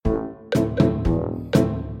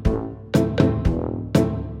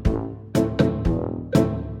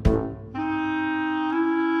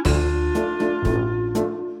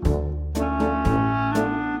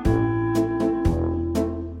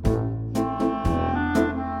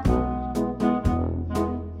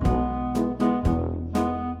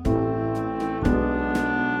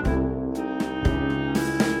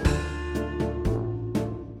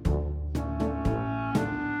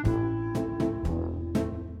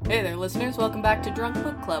Hey there, listeners. Welcome back to Drunk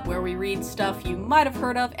Book Club, where we read stuff you might have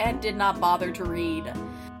heard of and did not bother to read.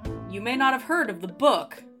 You may not have heard of the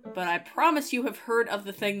book, but I promise you have heard of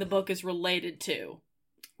the thing the book is related to.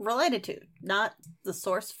 Related to, not the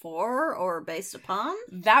source for or based upon?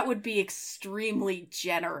 That would be extremely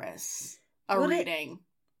generous, reading.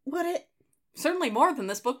 Would it? Certainly more than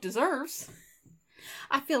this book deserves.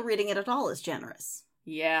 I feel reading it at all is generous.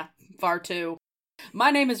 Yeah, far too.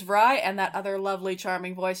 My name is Vry, and that other lovely,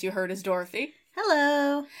 charming voice you heard is Dorothy.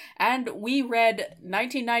 Hello. And we read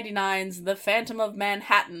 1999's The Phantom of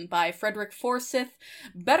Manhattan by Frederick Forsyth,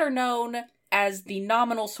 better known as the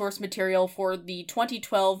nominal source material for the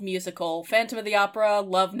 2012 musical Phantom of the Opera,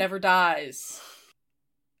 Love Never Dies.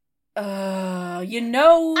 I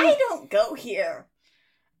don't go here.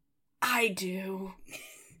 I do.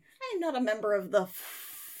 I'm not a member of the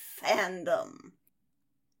fandom.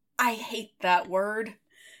 I hate that word.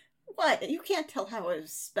 What? You can't tell how I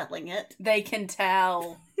was spelling it. They can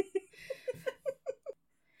tell.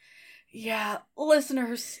 Yeah,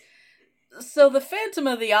 listeners. So the Phantom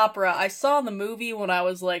of the Opera, I saw the movie when I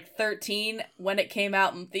was like 13, when it came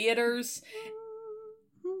out in theaters.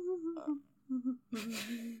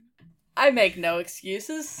 I make no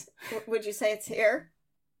excuses. Would you say it's here?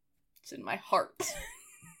 It's in my heart.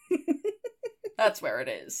 That's where it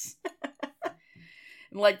is.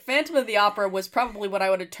 Like, Phantom of the Opera was probably what I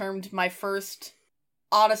would have termed my first,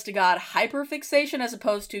 honest-to-God, hyperfixation, as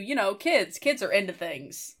opposed to, kids. Kids are into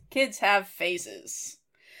things. Kids have phases.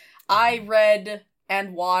 I read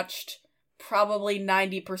and watched probably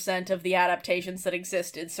 90% of the adaptations that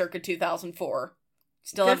existed circa 2004.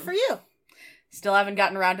 Good for you. Still haven't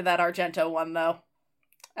gotten around to that Argento one, though.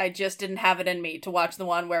 I just didn't have it in me to watch the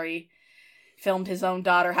one where he filmed his own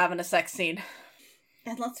daughter having a sex scene.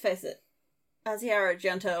 And let's face it, Asia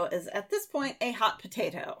Argento is at this point a hot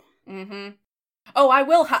potato. Mm-hmm. Oh, I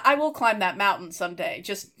will climb that mountain someday.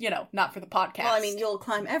 Just, not for the podcast. Well, I mean, you'll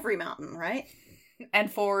climb every mountain, right?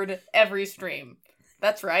 And ford every stream.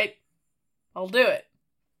 That's right. I'll do it.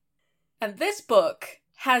 And this book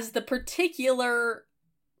has the particular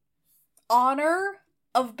honor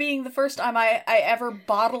of being the first time I ever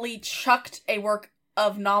bodily chucked a work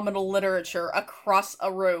of nominal literature across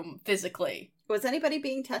a room, physically. Was anybody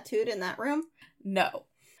being tattooed in that room? No.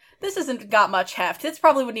 This hasn't got much heft. This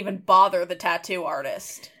probably wouldn't even bother the tattoo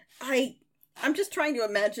artist. I'm just trying to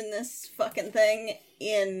imagine this fucking thing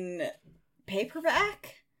in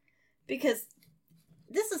paperback, because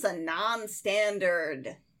this is a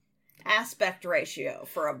non-standard aspect ratio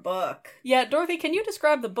for a book. Yeah, Dorothy, can you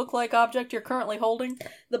describe the book-like object you're currently holding?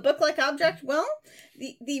 The book-like object? Well,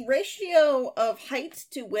 the ratio of height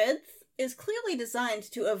to width is clearly designed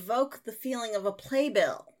to evoke the feeling of a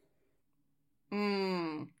playbill.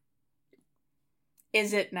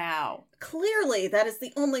 Is it now? Clearly, that is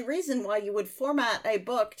the only reason why you would format a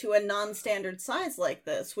book to a non-standard size like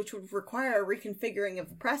this, which would require a reconfiguring of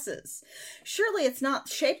the presses. Surely it's not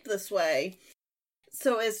shaped this way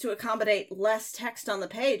so as to accommodate less text on the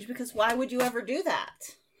page, because why would you ever do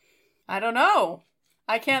that? I don't know.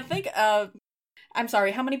 I can't think of... I'm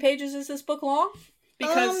sorry, how many pages is this book long?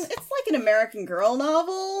 Because it's like an American Girl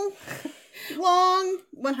novel. Long,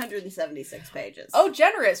 176 pages. Oh,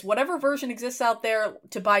 generous. Whatever version exists out there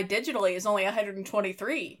to buy digitally is only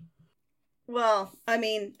 123. Well, I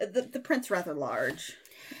mean, the print's rather large.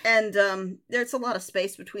 And there's a lot of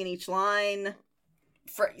space between each line.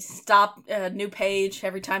 Stop, new page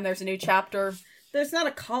every time there's a new chapter. There's not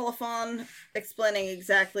a colophon explaining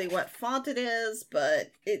exactly what font it is,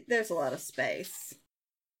 but there's a lot of space.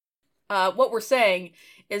 What we're saying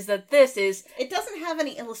is that this is... It doesn't have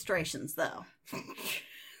any illustrations, though.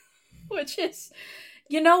 Which is...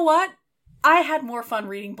 You know what? I had more fun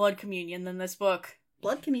reading Blood Communion than this book.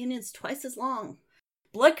 Blood Communion's twice as long.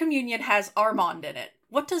 Blood Communion has Armand in it.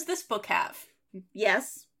 What does this book have?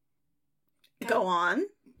 Yes. Go on.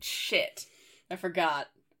 Shit. I forgot.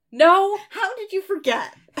 No! How did you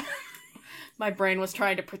forget? My brain was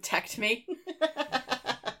trying to protect me.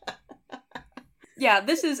 Yeah,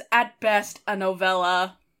 this is at best a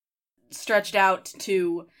novella stretched out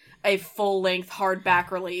to a full-length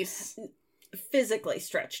hardback release. Physically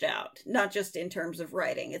stretched out, not just in terms of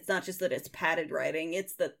writing. It's not just that it's padded writing,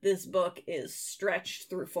 it's that this book is stretched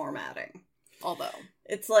through formatting. Although,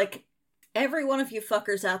 it's like every one of you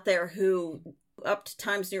fuckers out there who upped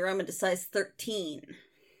Times New Roman to size 13.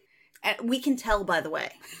 And we can tell, by the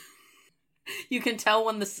way. You can tell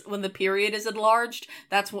when the period is enlarged.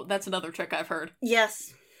 That's another trick I've heard.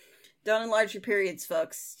 Yes. Don't enlarge your periods,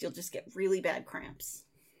 folks. You'll just get really bad cramps.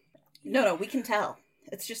 No, we can tell.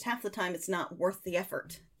 It's just half the time it's not worth the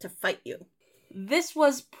effort to fight you. This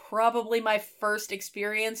was probably my first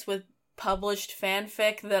experience with published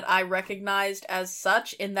fanfic that I recognized as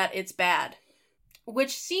such, in that it's bad.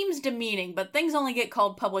 Which seems demeaning, but things only get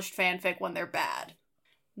called published fanfic when they're bad.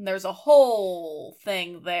 And there's a whole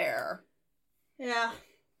thing there. Yeah.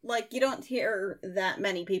 Like, you don't hear that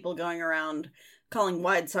many people going around calling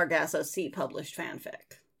Wide Sargasso Sea published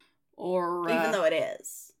fanfic. Or, even though it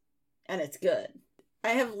is. And it's good. I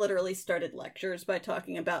have literally started lectures by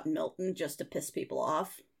talking about Milton just to piss people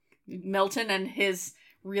off. Milton and his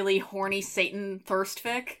really horny Satan thirst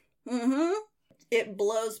fic. Mm-hmm. It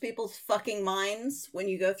blows people's fucking minds when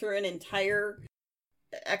you go through an entire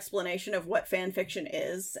explanation of what fanfiction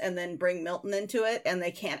is and then bring Milton into it and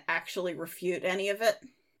they can't actually refute any of it.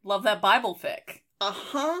 Love that Bible fic.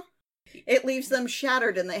 Uh-huh. It leaves them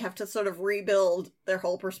shattered and they have to sort of rebuild their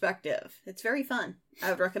whole perspective. It's very fun. I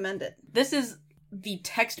would recommend it. This is the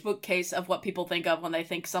textbook case of what people think of when they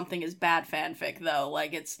think something is bad fanfic, though.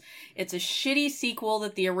 Like, it's a shitty sequel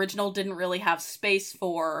that the original didn't really have space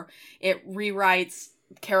for. It rewrites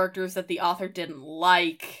characters that the author didn't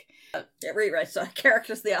like. It rewrites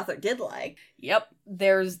characters the author did like. Yep.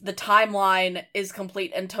 The timeline is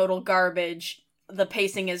complete and total garbage. The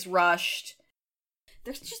pacing is rushed.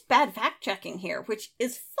 There's just bad fact-checking here, which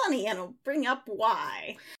is funny, and I'll bring up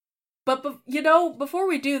why. But, before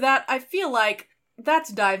we do that, I feel like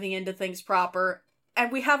that's diving into things proper,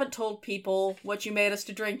 and we haven't told people what you made us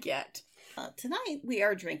to drink yet. Tonight, we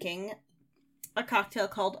are drinking a cocktail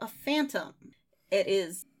called a Phantom. It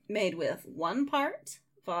is made with 1 part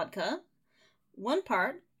vodka, 1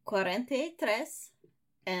 part 43,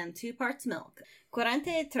 and 2 parts milk.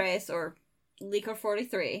 43, or Licor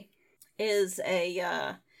 43, is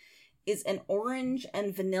an orange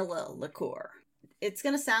and vanilla liqueur. It's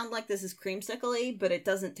going to sound like this is creamsicle-y, but it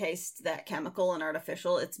doesn't taste that chemical and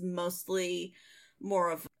artificial. It's mostly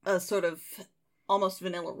more of a sort of almost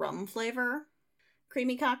vanilla rum flavor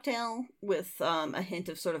creamy cocktail with a hint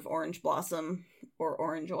of sort of orange blossom or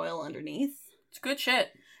orange oil underneath. It's good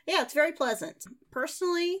shit. Yeah, it's very pleasant.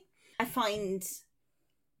 Personally, I find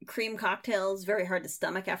cream cocktails very hard to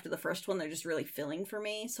stomach after the first one. They're just really filling for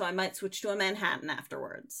me, so I might switch to a Manhattan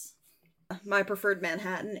afterwards. My preferred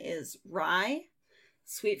Manhattan is rye,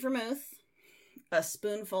 sweet vermouth, a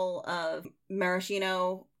spoonful of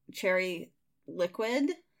maraschino cherry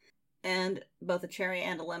liquid, and both a cherry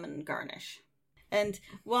and a lemon garnish. And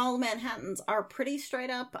while Manhattans are pretty straight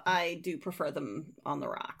up, I do prefer them on the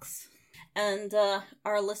rocks. And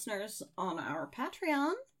our listeners on our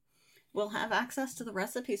Patreon will have access to the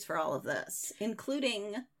recipes for all of this,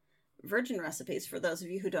 including virgin recipes for those of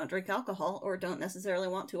you who don't drink alcohol or don't necessarily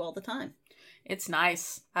want to all the time. It's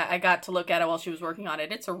nice. I got to look at it while she was working on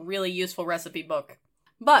it. It's a really useful recipe book.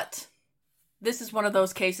 But this is one of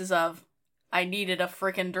those cases of, I needed a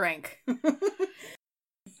frickin' drink.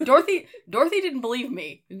 Dorothy didn't believe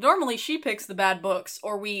me. Normally she picks the bad books,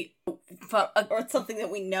 or it's something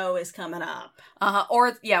that we know is coming up.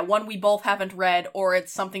 Or one we both haven't read, or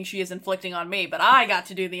it's something she is inflicting on me, but I got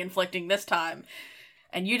to do the inflicting this time.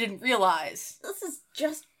 And you didn't realize. This is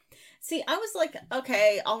just... See, I was like,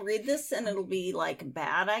 okay, I'll read this and it'll be, like,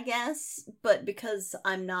 bad, I guess. But because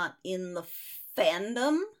I'm not in the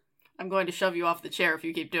fandom... I'm going to shove you off the chair if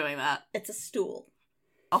you keep doing that. It's a stool.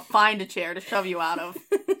 I'll find a chair to shove you out of.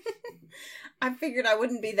 I figured I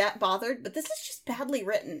wouldn't be that bothered, but this is just badly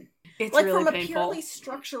written. It's like, really from painful. A purely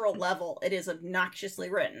structural level, it is obnoxiously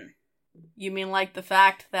written. You mean like the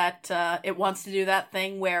fact that it wants to do that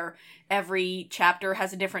thing where every chapter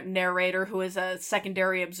has a different narrator who is a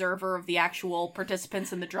secondary observer of the actual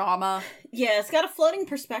participants in the drama? Yeah, it's got a floating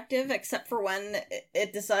perspective, except for when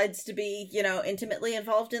it decides to be, intimately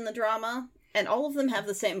involved in the drama. And all of them have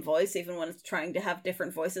the same voice, even when it's trying to have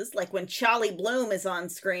different voices. Like when Charlie Bloom is on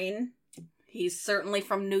screen. He's certainly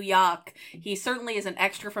from New York. He certainly is an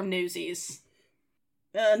extra from Newsies.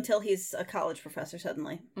 Until he's a college professor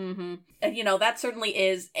suddenly. Mm-hmm. And, that certainly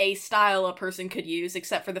is a style a person could use,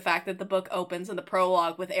 except for the fact that the book opens in the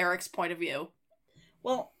prologue with Eric's point of view.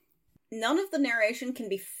 Well, none of the narration can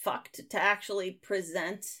be fucked to actually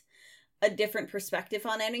present a different perspective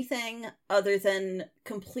on anything other than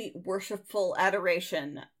complete worshipful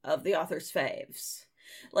adoration of the author's faves.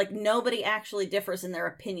 Like, nobody actually differs in their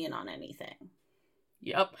opinion on anything.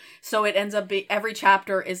 Yep. So it ends up every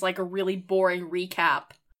chapter is like a really boring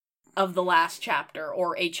recap of the last chapter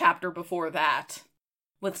or a chapter before that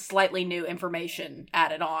with slightly new information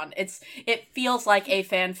added on. It feels like a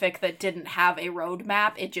fanfic that didn't have a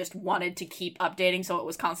roadmap. It just wanted to keep updating, so it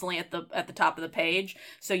was constantly at the top of the page.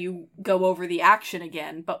 So you go over the action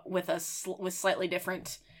again, but with with slightly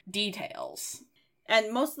different details.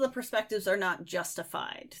 And most of the perspectives are not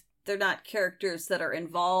justified. they're not characters that are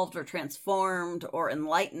involved or transformed or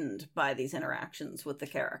enlightened by these interactions with the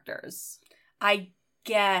characters. I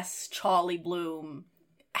guess Charlie Bloom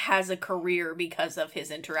has a career because of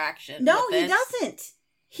his interaction. No, with he this. doesn't.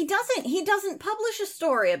 He doesn't. He doesn't publish a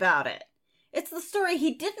story about it. It's the story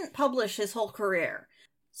he didn't publish his whole career.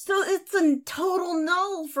 So it's a total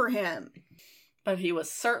null for him. But he was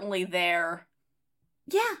certainly there.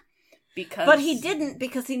 Yeah. Because... But he didn't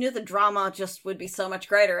because he knew the drama just would be so much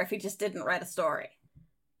greater if he just didn't write a story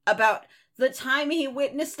about the time he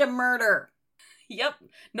witnessed a murder. Yep.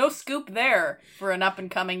 No scoop there for an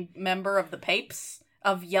up-and-coming member of the Papes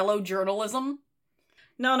of yellow journalism.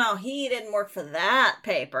 No, he didn't work for that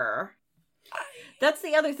paper. That's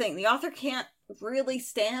the other thing. The author can't really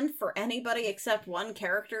stand for anybody except one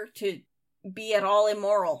character to be at all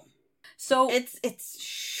immoral. So it's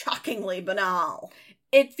shockingly banal.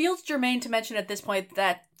 It feels germane to mention at this point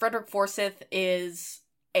that Frederick Forsyth is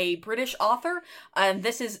a British author, and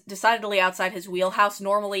this is decidedly outside his wheelhouse.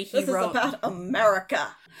 Normally he wrote... This is about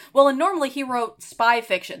America. Well, and normally he wrote spy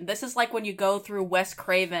fiction. This is like when you go through Wes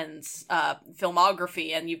Craven's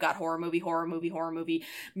filmography, and you've got horror movie,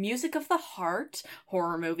 music of the heart,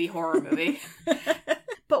 horror movie.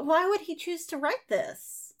 But why would he choose to write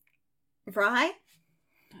this? Right?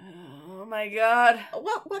 Oh my god.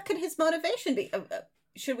 What could his motivation be?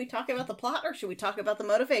 Should we talk about the plot, or should we talk about the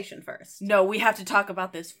motivation first? No, we have to talk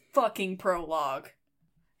about this fucking prologue.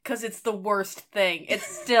 Because it's the worst thing. It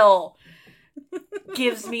still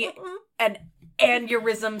gives me an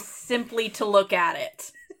aneurysm simply to look at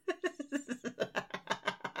it.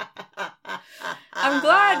 I'm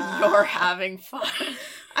glad you're having fun.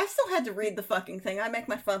 I still had to read the fucking thing. I make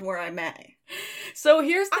my fun where I may. So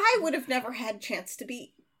here's I would have never had a chance to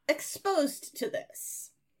be exposed to this.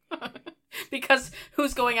 Because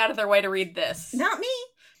who's going out of their way to read this? Not me.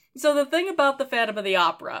 So the thing about the Phantom of the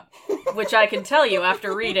Opera, which I can tell you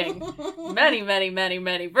after reading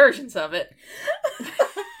many versions of it.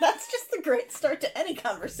 That's just the great start to any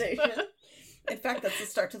conversation. In fact, that's the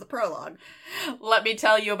start to the prologue. Let me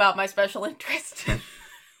tell you about my special interest.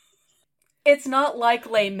 It's not like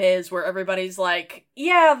Les Mis, where everybody's like,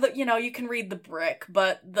 yeah, you can read The Brick,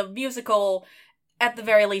 but the musical, at the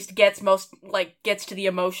very least, gets to the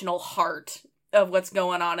emotional heart of what's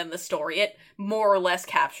going on in the story. It more or less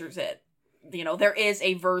captures it. There is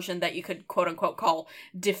a version that you could quote-unquote call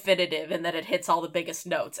definitive in that it hits all the biggest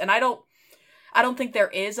notes. And I don't think there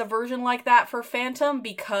is a version like that for Phantom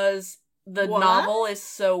because the novel is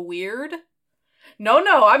so weird. No,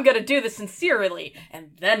 I'm gonna do this sincerely,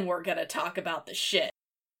 and then we're gonna talk about the shit.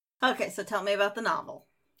 Okay, so tell me about the novel.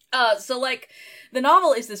 The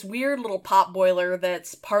novel is this weird little pot boiler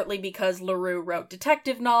that's partly because LaRue wrote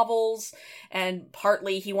detective novels, and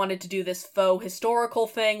partly he wanted to do this faux historical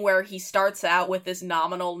thing where he starts out with this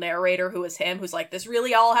nominal narrator who is him, who's like, this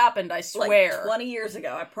really all happened, I swear. Like 20 years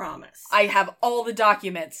ago, I promise. I have all the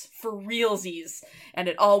documents, for realsies, and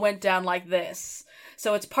it all went down like this.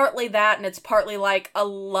 So it's partly that, and it's partly like a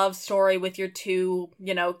love story with your two,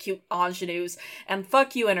 cute ingenues. And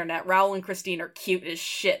fuck you, internet. Raoul and Christine are cute as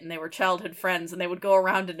shit, and they were childhood friends, and they would go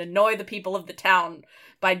around and annoy the people of the town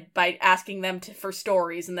by asking them for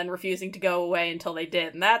stories and then refusing to go away until they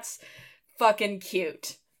did. And that's fucking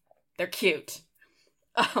cute. They're cute.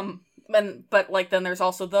 Then there's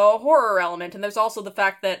also the horror element, and there's also the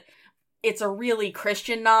fact that it's a really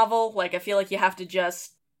Christian novel. I feel like you have to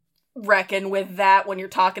just reckon with that when you're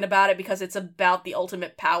talking about it, because it's about the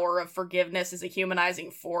ultimate power of forgiveness as a humanizing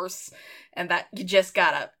force, and that you just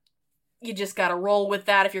gotta roll with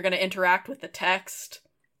that if you're gonna interact with the text.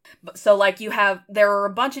 So there are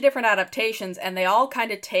a bunch of different adaptations, and they all kind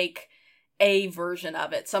of take a version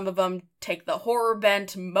of it. Some of them take the horror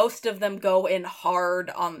bent, most of them go in hard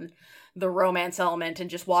on the romance element and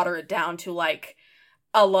just water it down to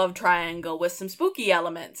a love triangle with some spooky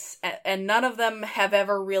elements, and none of them have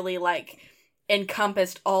ever really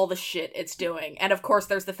encompassed all the shit it's doing. And of course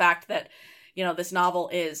there's the fact that this novel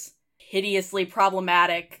is hideously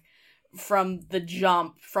problematic from the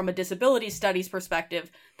jump. From a disability studies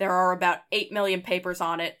perspective, there are about 8 million papers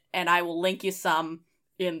on it, and I will link you some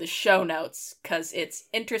in the show notes because it's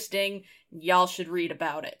interesting. Y'all should read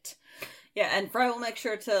about it. Yeah, and Fry will make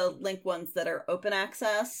sure to link ones that are open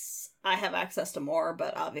access. I have access to more,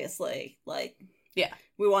 but obviously,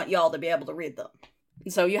 we want y'all to be able to read them.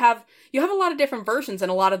 So you have a lot of different versions, and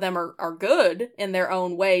a lot of them are good in their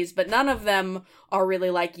own ways, but none of them are really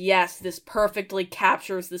yes, this perfectly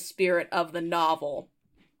captures the spirit of the novel.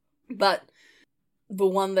 But the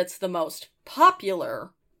one that's the most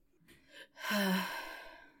popular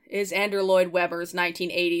is Andrew Lloyd Webber's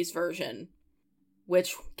 1980s version,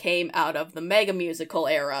 which came out of the mega musical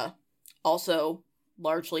era, also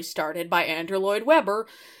largely started by Andrew Lloyd Webber,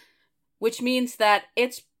 which means that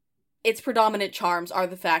its predominant charms are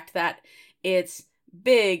the fact that it's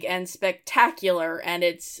big and spectacular, and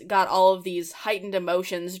it's got all of these heightened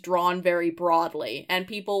emotions drawn very broadly, and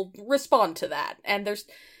people respond to that, and there's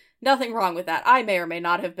nothing wrong with that. I may or may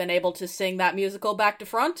not have been able to sing that musical back to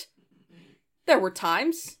front. There were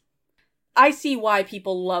times. I see why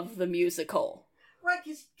people love the musical. Right,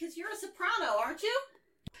 because you're a soprano, aren't you?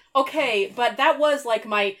 Okay, but that was like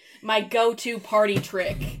my go-to party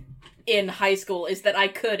trick in high school, is that I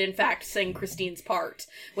could, in fact, sing Christine's part,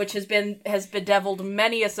 which has bedeviled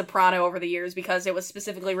many a soprano over the years because it was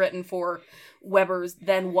specifically written for Webber's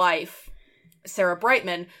then wife, Sarah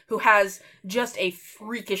Brightman, who has just a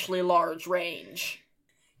freakishly large range.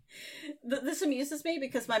 This amuses me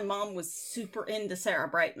because my mom was super into Sarah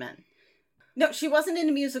Brightman. No, she wasn't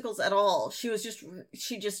into musicals at all. She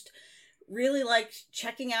just really liked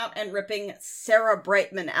checking out and ripping Sarah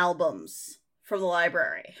Brightman albums from the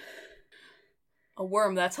library. A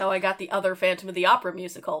worm, that's how I got the other Phantom of the Opera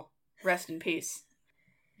musical. Rest in peace.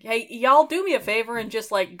 Hey, y'all do me a favor and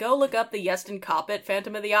just, go look up the Yeston Coppett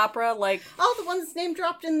Phantom of the Opera, Oh, the one that's name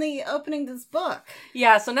dropped in the opening to this book.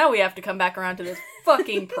 Yeah, so now we have to come back around to this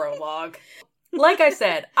fucking prologue. Like I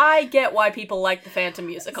said, I get why people like the Phantom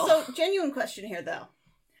musical. So, genuine question here, though.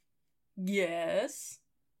 Yes?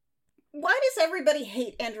 Why does everybody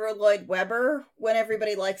hate Andrew Lloyd Webber when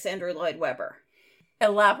everybody likes Andrew Lloyd Webber?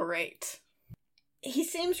 Elaborate. He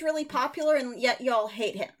seems really popular, and yet y'all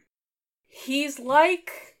hate him. He's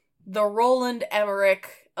like the Roland Emmerich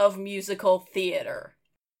of musical theater.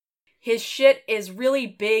 His shit is really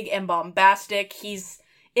big and bombastic. He's,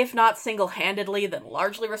 if not single-handedly, then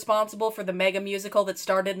largely responsible for the mega musical that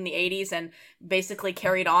started in the 80s and basically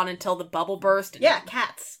carried on until the bubble burst. Yeah,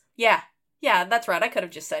 Cats. Yeah, that's right. I could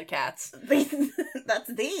have just said Cats.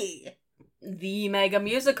 That's the mega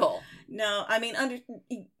musical. No, I mean,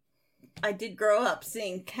 I did grow up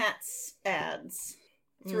seeing Cats ads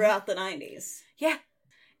throughout the 90s. Yeah.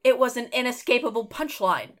 It was an inescapable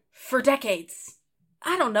punchline for decades.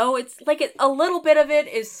 I don't know, it's a little bit of it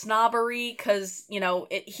is snobbery, because,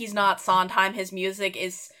 he's not Sondheim. His music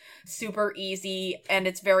is super easy, and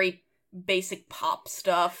it's very basic pop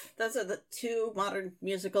stuff. Those are the two modern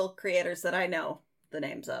musical creators that I know the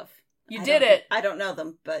names of. You did it! I don't know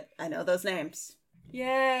them, but I know those names.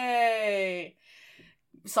 Yay!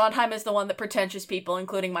 Sondheim is the one that pretentious people,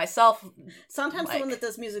 including myself, Sondheim's the one that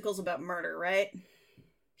does musicals about murder, right?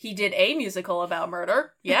 He did a musical about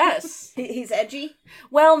murder. Yes. He's edgy?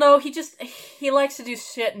 Well, no, he likes to do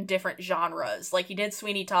shit in different genres. He did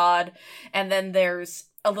Sweeney Todd, and then there's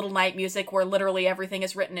A Little Night Music, where literally everything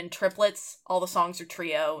is written in triplets. All the songs are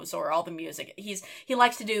trios, or all the music. He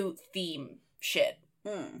likes to do theme shit.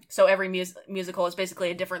 So every musical is basically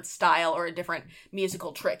a different style or a different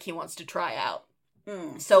musical trick he wants to try out.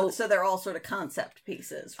 So they're all sort of concept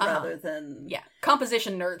pieces rather than... Yeah.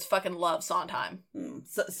 Composition nerds fucking love Sondheim.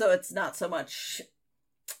 So it's not so much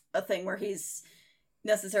a thing where he's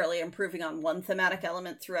necessarily improving on one thematic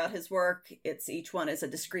element throughout his work. It's each one is a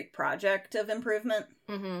discrete project of improvement.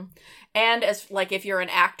 Mm-hmm. And as, if you're an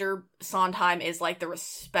actor, Sondheim is, the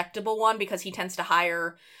respectable one, because he tends to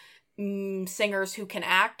hire singers who can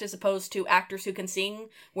act as opposed to actors who can sing,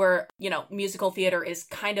 where, musical theater is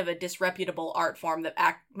kind of a disreputable art form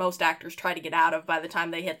that most actors try to get out of by the time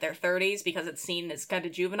they hit their 30s, because it's seen as kind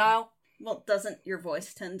of juvenile. Well, doesn't your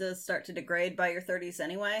voice tend to start to degrade by your 30s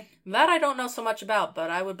anyway? That I don't know so much about, but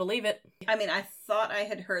I would believe it. I mean, I thought I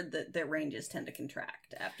had heard that their ranges tend to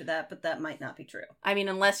contract after that, but that might not be true. I mean,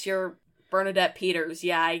 unless you're Bernadette Peters,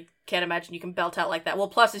 yeah, I can't imagine you can belt out like that. Well,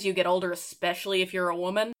 plus as you get older, especially if you're a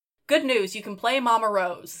woman, good news, you can play Mama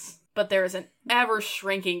Rose, but there is an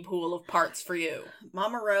ever-shrinking pool of parts for you.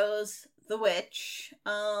 Mama Rose, the witch,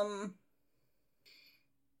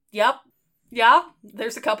 Yep. Yeah,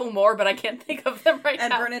 there's a couple more, but I can't think of them right now.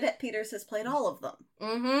 And Bernadette Peters has played all of them.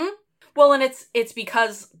 Mm-hmm. Well, and it's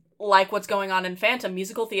because, like what's going on in Phantom,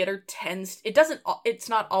 musical theater it's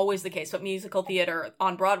not always the case, but musical theater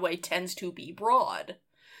on Broadway tends to be broad.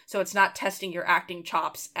 So it's not testing your acting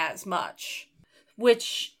chops as much.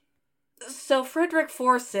 So Frederick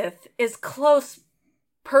Forsyth is close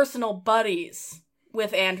personal buddies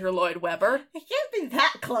with Andrew Lloyd Webber. It can't be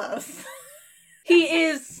that close. He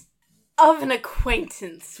is of an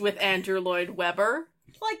acquaintance with Andrew Lloyd Webber.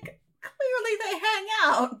 Clearly they hang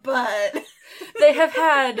out, but... They have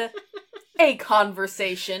had a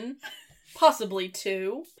conversation. Possibly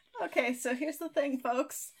two. Okay, so here's the thing,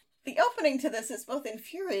 folks. The opening to this is both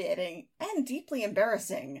infuriating and deeply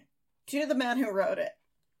embarrassing to the man who wrote it.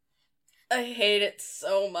 I hate it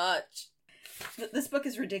so much. This book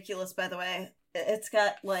is ridiculous, by the way. It's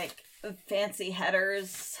got, like, fancy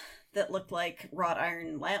headers that look like wrought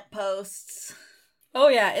iron lampposts. Oh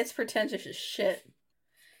yeah, it's pretentious as shit.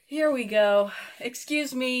 Here we go.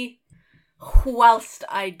 Excuse me, whilst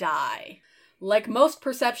I die. Like most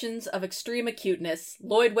perceptions of extreme acuteness,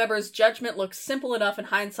 Lloyd Webber's judgment looks simple enough in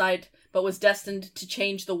hindsight, but was destined to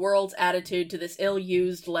change the world's attitude to this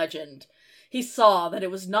ill-used legend. He saw that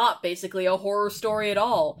it was not basically a horror story at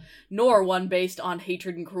all, nor one based on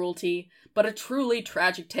hatred and cruelty, but a truly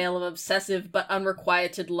tragic tale of obsessive but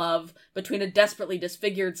unrequited love between a desperately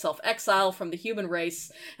disfigured self-exile from the human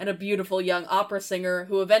race and a beautiful young opera singer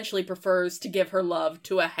who eventually prefers to give her love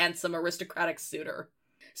to a handsome aristocratic suitor.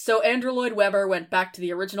 So Andrew Lloyd Webber went back to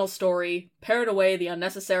the original story, pared away the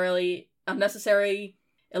unnecessary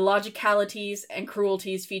illogicalities and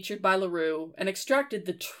cruelties featured by LaRue, and extracted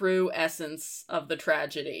the true essence of the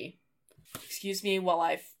tragedy. Excuse me while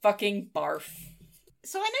I fucking barf.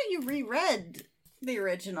 So I know you reread the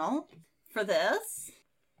original for this.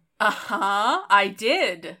 Uh-huh, I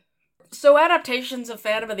did. So adaptations of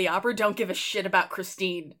Phantom of the Opera don't give a shit about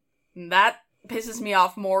Christine. That pisses me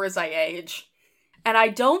off more as I age. And I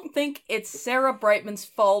don't think it's Sarah Brightman's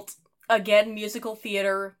fault. Again, musical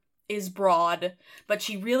theater is broad, but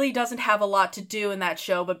she really doesn't have a lot to do in that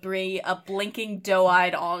show but be a blinking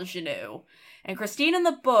doe-eyed ingenue. And Christine in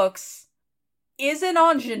the books is an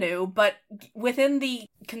ingenue, but within the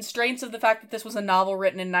constraints of the fact that this was a novel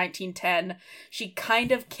written in 1910, she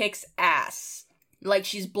kind of kicks ass. Like,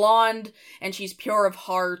 she's blonde, and she's pure of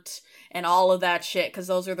heart, and all of that shit, because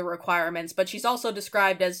those are the requirements. But she's also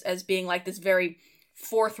described as being, like, this very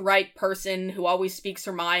forthright person who always speaks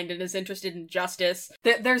her mind and is interested in justice.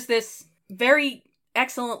 There's this very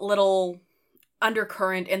excellent little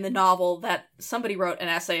undercurrent in the novel that somebody wrote an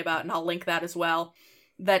essay about, and I'll link that as well,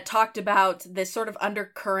 that talked about this sort of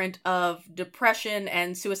undercurrent of depression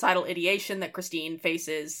and suicidal ideation that Christine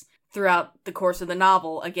faces throughout the course of the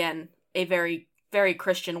novel. Again, a very, very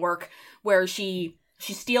Christian work where she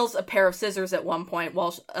steals a pair of scissors at one point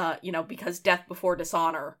while, because death before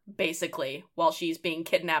dishonor, basically, while she's being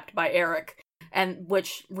kidnapped by Eric. And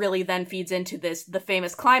which really then feeds into the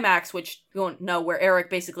famous climax, which you won't know, where Eric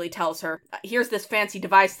basically tells her, here's this fancy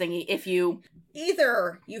device thingy, if you...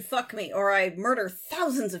 Either you fuck me or I murder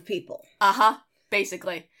thousands of people. Uh-huh,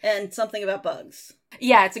 basically. And something about bugs.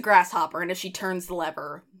 Yeah, it's a grasshopper, and if she turns the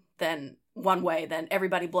lever, then one way, then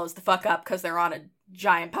everybody blows the fuck up because they're on a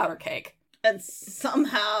giant powder cake. And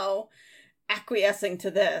somehow acquiescing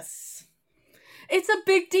to this. It's a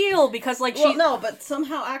big deal because, like, Well, no, but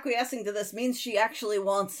somehow acquiescing to this means she actually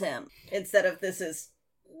wants him instead of this is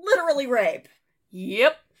literally rape.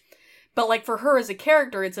 Yep. But, like, for her as a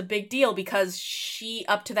character, it's a big deal because she,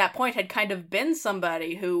 up to that point, had kind of been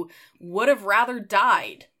somebody who would have rather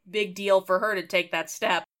died. Big deal for her to take that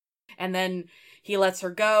step. And then he lets her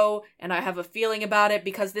go, and I have a feeling about it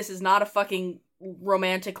because this is not a fucking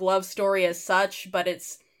romantic love story as such, but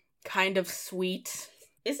it's kind of sweet.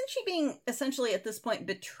 Isn't she being essentially at this point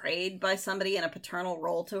betrayed by somebody in a paternal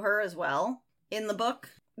role to her as well in the book?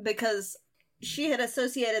 Because she had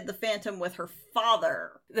associated the Phantom with her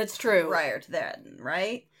father. That's true. Prior to that,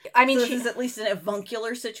 right? I mean, so this is at least an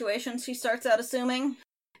avuncular situation she starts out assuming?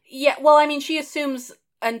 Yeah, well, I mean, she assumes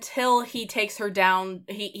until he takes her down,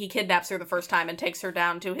 he kidnaps her the first time and takes her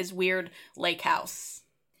down to his weird lake house.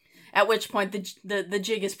 At which point the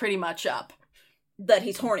jig is pretty much up. That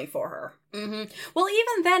he's horny for her. Mm-hmm. Well,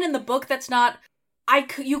 even then in the book, that's not...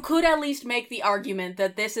 you could at least make the argument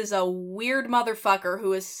that this is a weird motherfucker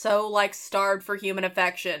who is so, like, starved for human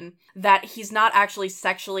affection that he's not actually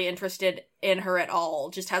sexually interested in her at all.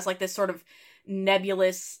 Just has, like, this sort of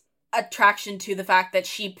nebulous attraction to the fact that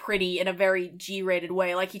she's pretty in a very G-rated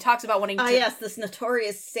way. Like, he talks about wanting to... Ah, yes, this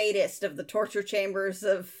notorious sadist of the torture chambers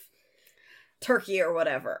of Turkey or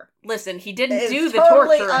whatever. Listen, he didn't do the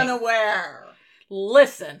totally torturing. Unaware.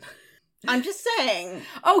 Listen. I'm just saying.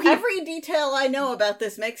 Oh, every detail I know about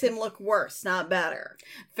this makes him look worse, not better.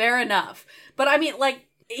 Fair enough. But I mean, like,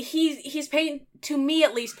 he's to me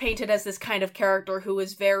at least, painted as this kind of character who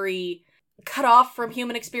is very cut off from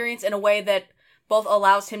human experience in a way that both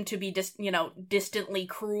allows him to be distantly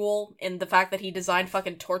cruel in the fact that he designed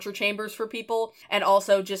fucking torture chambers for people, and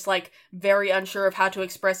also just, like, very unsure of how to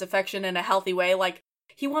express affection in a healthy way. Like,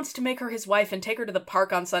 he wants to make her his wife and take her to the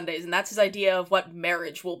park on Sundays, and that's his idea of what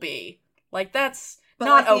marriage will be. Like, that's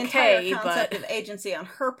not like, okay, the entire concept of agency on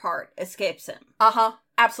her part escapes him. Uh-huh.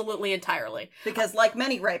 Absolutely, entirely. Because, like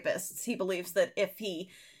many rapists, he believes that if he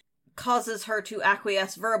causes her to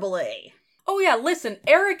acquiesce verbally... Oh yeah, listen,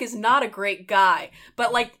 Eric is not a great guy,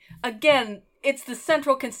 but, like, again, it's the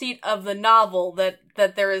central conceit of the novel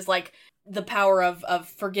that there is, like, the power of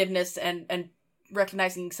forgiveness and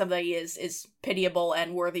recognizing somebody is pitiable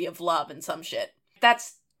and worthy of love and some shit.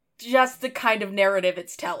 That's just the kind of narrative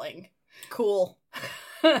it's telling. Cool.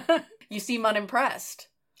 You seem unimpressed.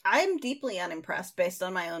 I'm deeply unimpressed based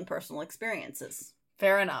on my own personal experiences.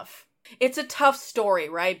 Fair enough. It's a tough story,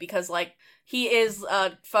 right? Because, like, he is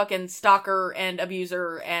a fucking stalker and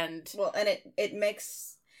abuser and... Well, and it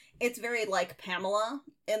makes... It's very like Pamela,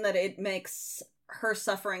 in that it makes her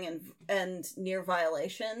suffering and near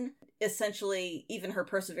violation, essentially, even her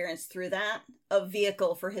perseverance through that, a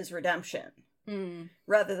vehicle for his redemption.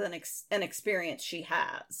 Rather than an experience she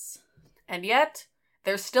has. And yet,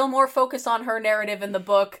 there's still more focus on her narrative in the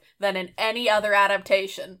book than in any other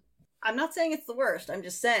adaptation. I'm not saying it's the worst, I'm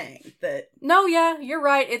just saying that... No, yeah, you're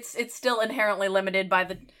right. It's still inherently limited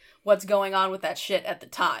by what's going on with that shit at the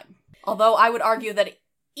time. Although I would argue that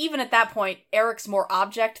even at that point, Eric's more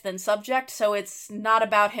object than subject, so it's not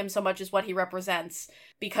about him so much as what he represents,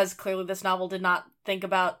 because clearly this novel did not think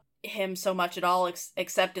about him so much at all,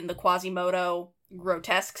 except in the Quasimodo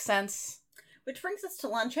grotesque sense. Which brings us to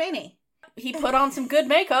Lon Chaney. He put on some good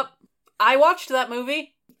makeup. I watched that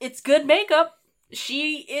movie. It's good makeup.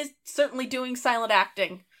 She is certainly doing silent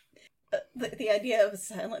acting. The idea of a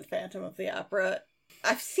silent Phantom of the Opera,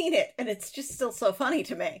 I've seen it, and it's just still so funny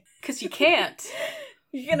to me. Because you can't.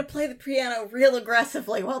 You're gonna play the piano real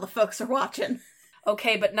aggressively while the folks are watching.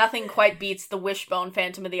 Okay, but nothing quite beats the Wishbone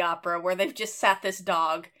Phantom of the Opera, where they've just sat this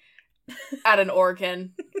dog at an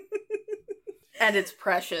organ. And it's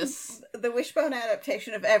precious. The Wishbone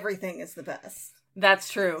adaptation of everything is the best.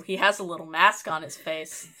 That's true. He has a little mask on his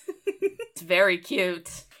face. It's very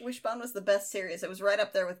cute. Wishbone was the best series. It was right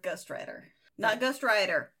up there with Ghost Rider. Not Ghost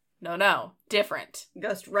Rider. No. Different.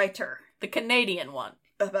 Ghost Writer. The Canadian one.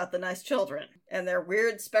 About the nice children. And their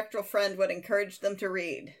weird spectral friend would encourage them to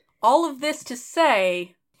read. All of this to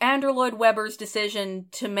say, Andrew Lloyd Webber's decision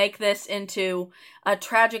to make this into a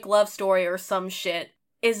tragic love story or some shit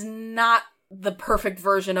is not the perfect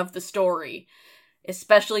version of the story.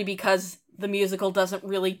 Especially because the musical doesn't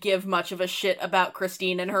really give much of a shit about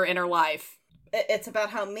Christine and her inner life. It's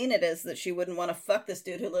about how mean it is that she wouldn't want to fuck this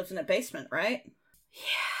dude who lives in a basement, right?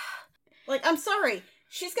 Yeah. Like, I'm sorry.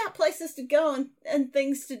 She's got places to go and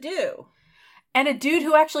things to do. And a dude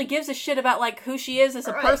who actually gives a shit about, like, who she is as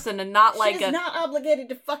a person and not like She's not obligated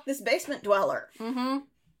to fuck this basement dweller. Mm-hmm.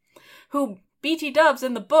 Who, BT Dubs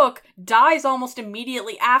in the book, dies almost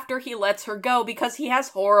immediately after he lets her go because he has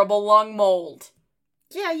horrible lung mold.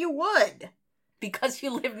 Yeah, you would. Because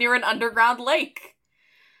you live near an underground lake.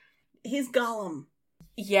 He's Gollum.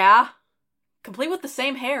 Yeah. Complete with the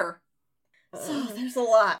same hair. So, there's a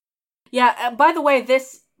lot. Yeah, by the way,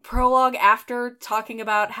 this prologue, after talking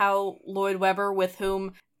about how Lloyd Webber, with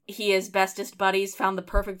whom he is bestest buddies, found the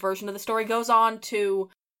perfect version of the story, goes on to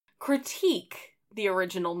critique the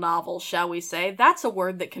original novel, shall we say. That's a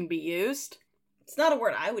word that can be used. It's not a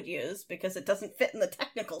word I would use, because it doesn't fit in the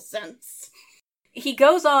technical sense. He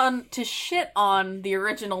goes on to shit on the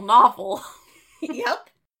original novel. Yep.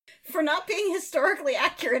 For not being historically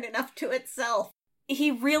accurate enough to itself.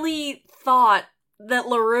 He really thought that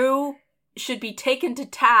LaRue should be taken to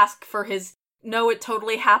task for his no, it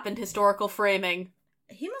totally happened historical framing.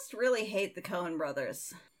 He must really hate the Coen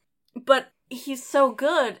brothers. But he's so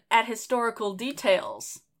good at historical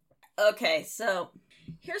details. Okay, so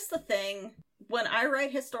here's the thing. When I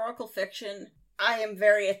write historical fiction, I am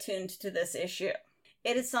very attuned to this issue.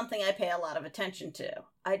 It is something I pay a lot of attention to.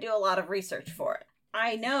 I do a lot of research for it.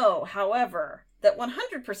 I know, however, that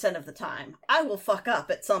 100% of the time, I will fuck up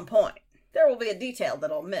at some point. There will be a detail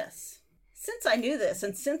that I'll miss. Since I knew this,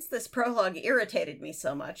 and since this prologue irritated me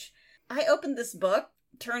so much, I opened this book,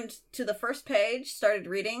 turned to the first page, started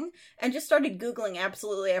reading, and just started Googling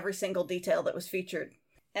absolutely every single detail that was featured.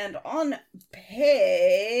 And on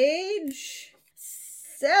page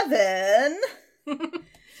 7,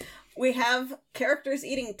 we have characters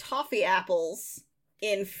eating toffee apples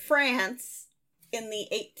in France in the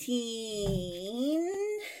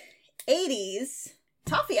 1880s.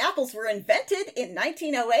 Toffee apples were invented in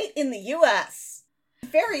 1908 in the US.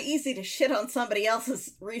 Very easy to shit on somebody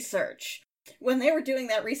else's research. When they were doing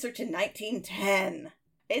that research in 1910,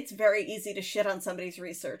 it's very easy to shit on somebody's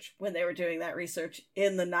research when they were doing that research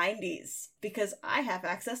in the 90s, because I have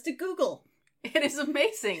access to Google. It is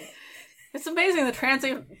amazing. It's amazing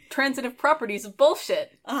the transitive properties of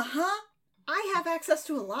bullshit. Uh-huh. I have access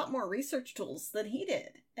to a lot more research tools than he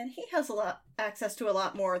did, and he has access to a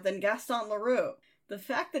lot more than Gaston Leroux. The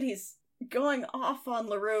fact that he's going off on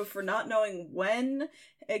Leroux for not knowing when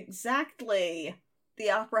exactly the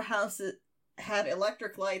opera house had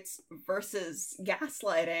electric lights versus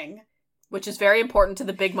gaslighting which is very important to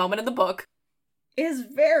the big moment in the book, is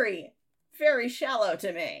very, very shallow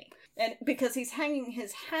to me. And because he's hanging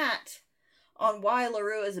his hat on why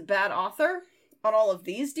LaRue is a bad author, on all of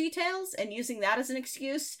these details, and using that as an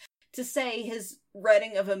excuse to say his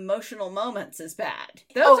writing of emotional moments is bad.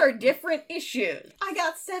 Those are different issues. I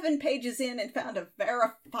got 7 pages in and found a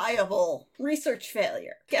verifiable research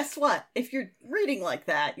failure. Guess what? If you're reading like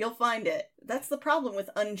that, you'll find it. That's the problem with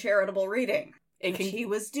uncharitable reading. Which he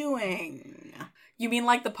was doing. You mean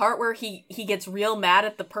like the part where he gets real mad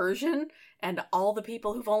at the Persian, and all the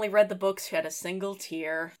people who've only read the books shed a single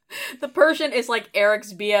tear? The Persian is like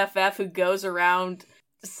Eric's BFF who goes around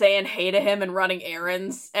saying hey to him and running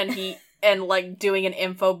errands, and and like doing an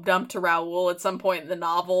info dump to Raoul at some point in the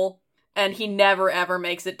novel, and he never ever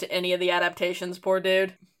makes it to any of the adaptations, poor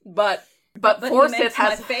dude. But Forsyth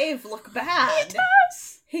has my fave look bad. He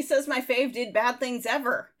does. He says my fave did bad things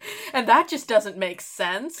ever. And that just doesn't make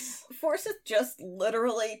sense. Forsyth just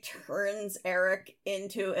literally turns Eric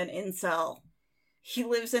into an incel. He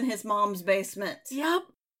lives in his mom's basement. Yep.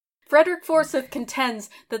 Frederick Forsyth contends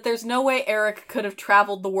that there's no way Eric could have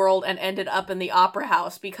traveled the world and ended up in the opera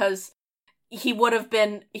house because he would have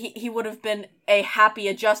been a happy,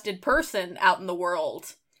 adjusted person out in the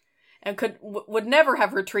world. And would never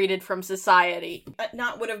have retreated from society.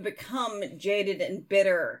 Not would have become jaded and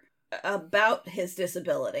bitter about his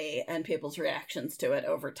disability and people's reactions to it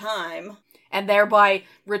over time. And thereby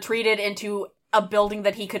retreated into a building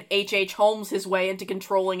that he could H.H. Holmes his way into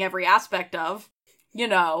controlling every aspect of. You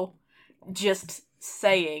know, just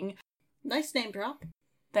saying. Nice name drop.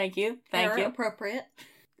 Thank you. Thank you. Appropriate.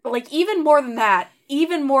 Like, even more than that,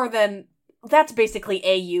 that's basically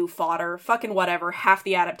AU fodder. Fucking whatever. Half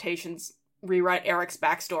the adaptations rewrite Eric's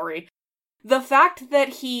backstory. The fact that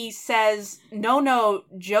he says, no,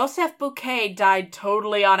 Joseph Bouquet died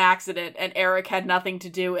totally on accident and Eric had nothing to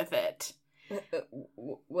do with it.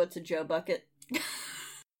 What's a Joe Bucket?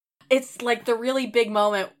 It's like the really big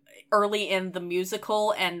moment early in the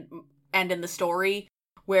musical and in the story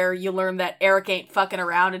where you learn that Eric ain't fucking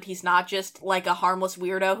around and he's not just like a harmless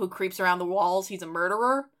weirdo who creeps around the walls. He's a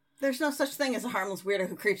murderer. There's no such thing as a harmless weirdo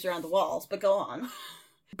who creeps around the walls, but go on.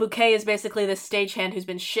 Bouquet is basically this stagehand who's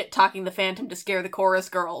been shit-talking the Phantom to scare the chorus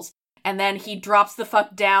girls, and then he drops the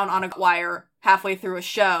fuck down on a wire halfway through a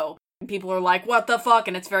show, and people are like, what the fuck?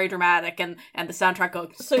 And it's very dramatic, and the soundtrack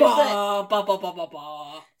goes, so bah, bah, bah, bah, bah,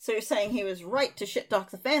 bah. So you're saying he was right to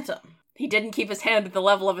shit-talk the Phantom? He didn't keep his hand at the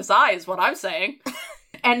level of his eye, is what I'm saying.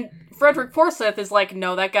 And Frederick Forsyth is like,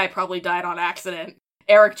 no, that guy probably died on accident.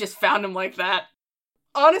 Eric just found him like that.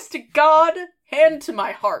 Honest to God, hand to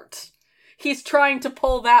my heart. He's trying to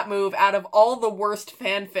pull that move out of all the worst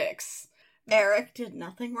fanfics. Eric did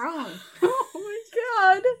nothing wrong. Oh my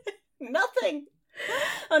god. Nothing.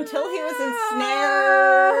 Until he was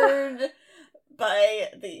ensnared by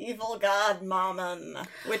the evil god Mammon.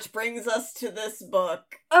 Which brings us to this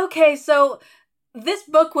book. Okay, so this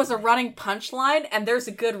book was a running punchline, and there's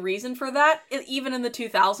a good reason for that, even in the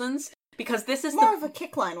 2000s, because this is more of a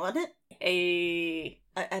kick line, wasn't it?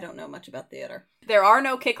 I don't know much about theater. There are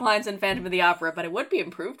no kick lines in Phantom of the Opera, but it would be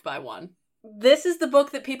improved by one. This is the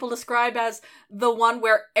book that people describe as the one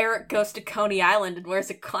where Eric goes to Coney Island and wears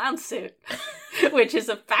a clown suit, which is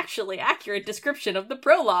a factually accurate description of the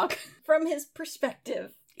prologue. From his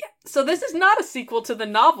perspective. Yeah. So this is not a sequel to the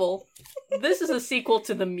novel. This is a sequel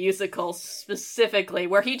to the musical specifically,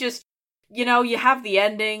 where he just, you know, you have the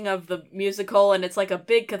ending of the musical and it's like a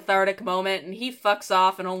big cathartic moment and he fucks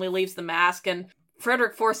off and only leaves the mask, and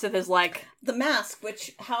Frederick Forsyth is like... The mask,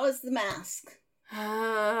 how is the mask?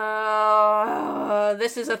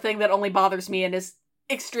 This is a thing that only bothers me and is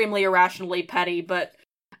extremely irrationally petty, but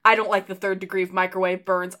I don't like the 3rd degree of microwave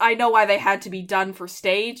burns. I know why they had to be done for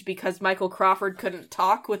stage, because Michael Crawford couldn't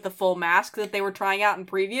talk with the full mask that they were trying out in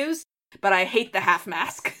previews, but I hate the half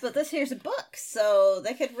mask. But this here's a book, so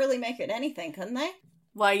they could really make it anything, couldn't they?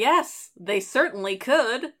 Why, yes, they certainly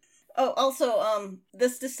could. Oh, also,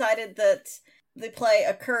 this decided that the play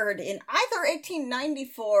occurred in either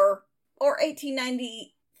 1894 or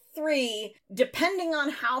 1893, depending on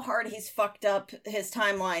how hard he's fucked up his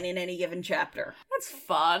timeline in any given chapter. That's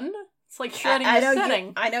fun. It's like shredding the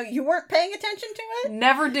setting. I know you weren't paying attention to it.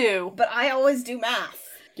 Never do. But I always do math.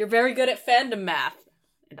 You're very good at fandom math,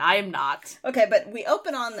 and I am not. Okay, but we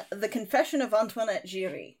open on The Confession of Antoinette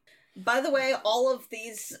Giry. By the way, all of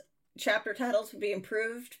these chapter titles would be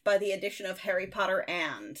improved by the addition of Harry Potter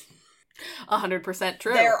and... 100%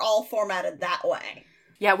 true. They're all formatted that way.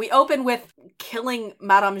 Yeah, we open with killing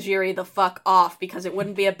Madame Giry the fuck off, because it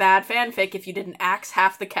wouldn't be a bad fanfic if you didn't axe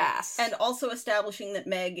half the cast. And also establishing that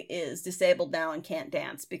Meg is disabled now and can't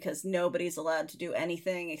dance, because nobody's allowed to do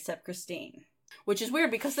anything except Christine. Which is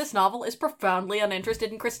weird, because this novel is profoundly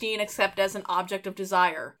uninterested in Christine except as an object of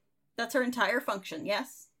desire. That's her entire function,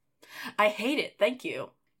 yes? I hate it, thank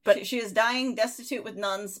you. But she is dying destitute with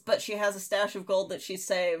nuns, but she has a stash of gold that she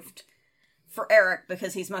saved for Eric,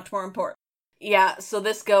 because he's much more important. Yeah, so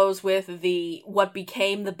this goes with what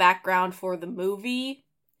became the background for the movie,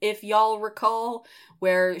 if y'all recall,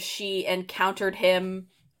 where she encountered him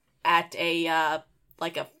at a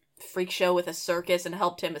freak show with a circus and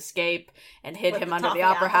helped him escape and hid him under the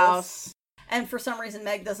opera house. And for some reason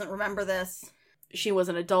Meg doesn't remember this. She was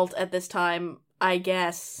an adult at this time, I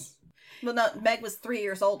guess. Well, no, Meg was 3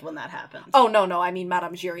 years old when that happened. Oh, no, I mean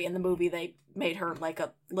Madame Giry. In the movie, they made her like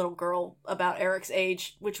a little girl about Eric's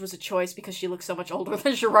age, which was a choice because she looks so much older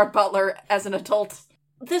than Gerard Butler as an adult.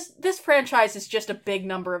 This franchise is just a big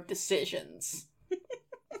number of decisions.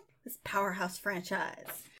 This powerhouse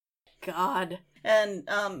franchise. God. And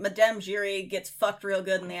Madame Giry gets fucked real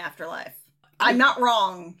good in the afterlife. I'm not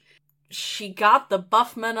wrong. She got the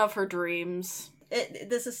Buffman of her dreams.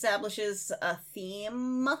 This establishes a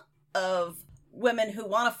theme of women who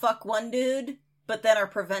want to fuck one dude, but then are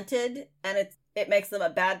prevented, and it makes them a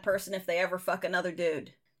bad person if they ever fuck another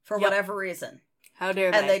dude. For whatever reason. How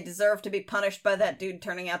dare they? And they deserve to be punished by that dude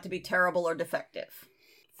turning out to be terrible or defective.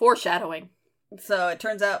 Foreshadowing. So it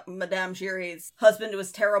turns out Madame Giry's husband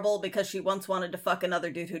was terrible because she once wanted to fuck another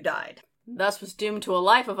dude who died. Thus was doomed to a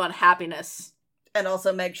life of unhappiness. And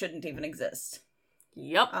also Meg shouldn't even exist.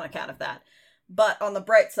 Yep. On account of that. But on the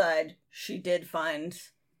bright side, she did find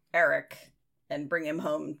Eric and bring him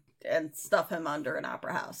home and stuff him under an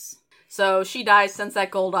opera house. So she dies, sends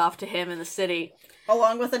that gold off to him in the city.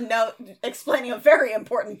 Along with a note explaining a very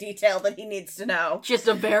important detail that he needs to know. Just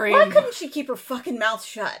a very... Why couldn't she keep her fucking mouth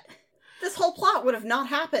shut? This whole plot would have not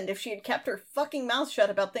happened if she had kept her fucking mouth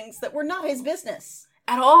shut about things that were not his business.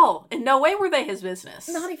 At all. In no way were they his business.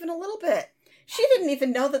 Not even a little bit. She didn't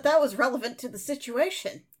even know that was relevant to the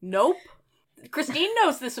situation. Nope. Christine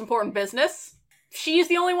knows this important business. She's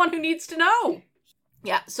the only one who needs to know.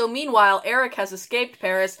 Yeah, so meanwhile, Eric has escaped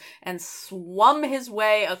Paris and swum his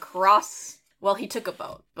way across... Well, he took a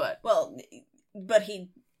boat, but... Well, but he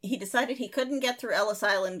decided he couldn't get through Ellis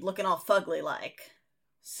Island looking all fugly-like.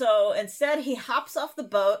 So instead, he hops off the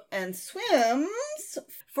boat and swims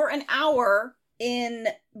for an hour in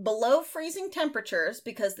below freezing temperatures,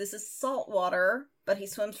 because this is salt water, but he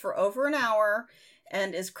swims for over an hour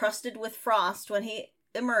and is crusted with frost when he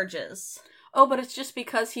emerges. Oh, but it's just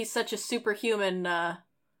because he's such a superhuman,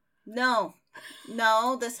 No,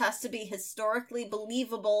 this has to be historically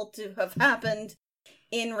believable to have happened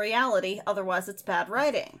in reality, otherwise it's bad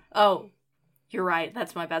writing. Oh, you're right,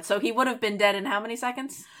 that's my bad. So he would have been dead in how many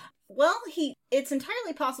seconds? Well, it's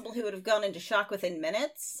entirely possible he would have gone into shock within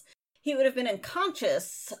minutes. He would have been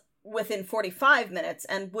unconscious within 45 minutes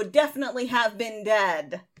and would definitely have been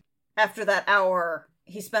dead after that hour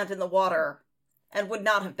he spent in the water and would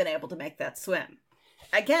not have been able to make that swim.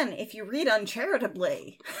 Again, if you read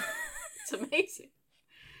uncharitably. It's amazing.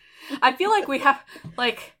 I feel like we have,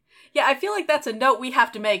 I feel like that's a note we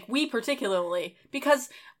have to make, we particularly, because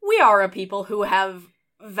we are a people who have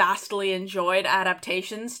vastly enjoyed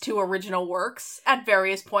adaptations to original works at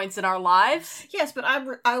various points in our lives. Yes, but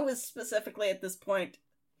I was specifically at this point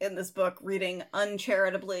in this book reading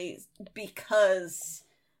uncharitably because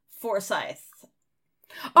Forsyth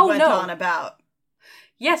went on about.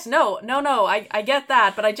 Yes, no, I get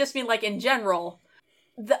that, but I just mean, in general,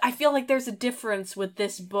 I feel like there's a difference with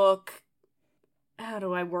this book. How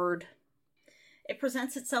do I word? It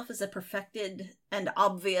presents itself as a perfected and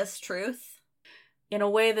obvious truth. In a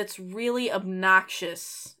way that's really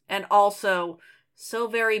obnoxious, and also so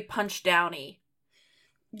very punch-downy.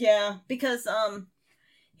 Yeah, because,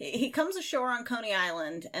 he comes ashore on Coney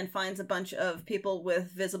Island and finds a bunch of people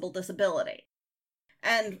with visible disability.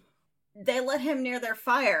 And they let him near their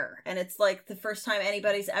fire, and it's the first time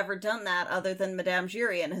anybody's ever done that other than Madame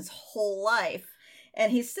Giry in his whole life.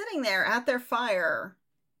 And he's sitting there at their fire,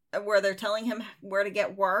 where they're telling him where to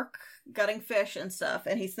get work, gutting fish and stuff,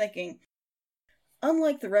 and he's thinking,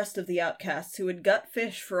 unlike the rest of the outcasts who would gut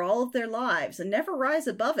fish for all of their lives and never rise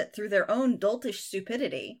above it through their own doltish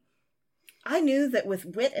stupidity, I knew that with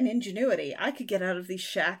wit and ingenuity I could get out of these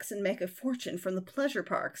shacks and make a fortune from the pleasure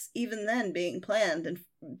parks, even then being planned and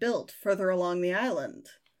built further along the island.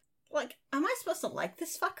 Am I supposed to like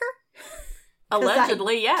this fucker?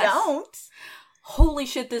 Allegedly, yes. Don't. Holy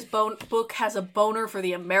shit, this book has a boner for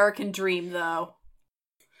the American dream, though.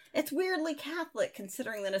 It's weirdly Catholic,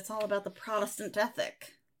 considering that it's all about the Protestant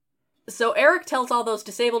ethic. So Eric tells all those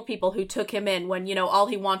disabled people who took him in when, all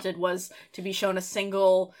he wanted was to be shown a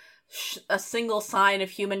single sign of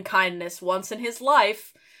human kindness once in his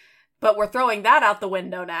life, but we're throwing that out the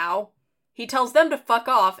window now. He tells them to fuck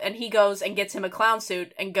off, and he goes and gets him a clown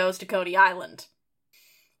suit and goes to Coney Island.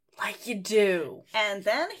 Like you do. And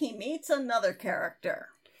then he meets another character.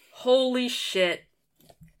 Holy shit.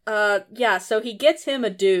 Yeah, so he gets him a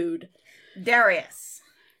dude. Darius.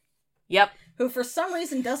 Yep. Who for some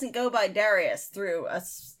reason doesn't go by Darius through a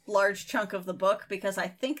large chunk of the book, because I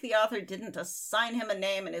think the author didn't assign him a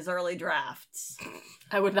name in his early drafts.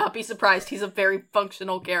 I would not be surprised. He's a very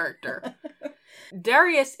functional character.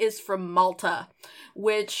 Darius is from Malta,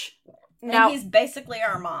 which... Now, and he's basically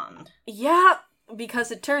Armand. Yeah,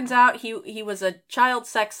 because it turns out he was a child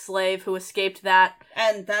sex slave who escaped that.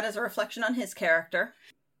 And that is a reflection on his character.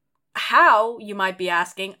 How, you might be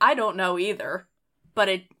asking, I don't know either. But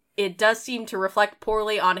it does seem to reflect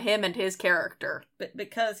poorly on him and his character.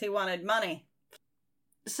 Because he wanted money.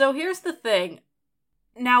 So here's the thing.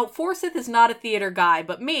 Now, Forsyth is not a theater guy,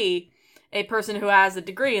 but me, a person who has a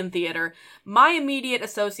degree in theater, my immediate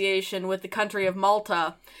association with the country of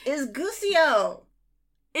Malta... is Gusio!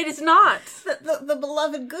 It is not! The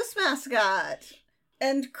beloved goose mascot!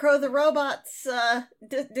 And Crow the Robot's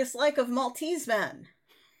dislike of Maltese men.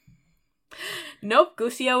 Nope,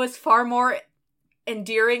 Gusio is far more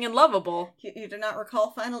endearing and lovable. You do not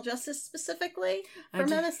recall Final Justice specifically from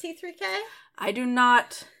MST3K? I do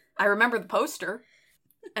not. I remember the poster,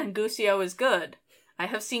 and Gusio is good. I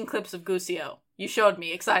have seen clips of Gusio. You showed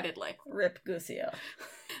me excitedly. Rip Gusio.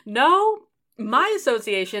 No, my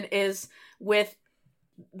association is with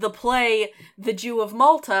the play The Jew of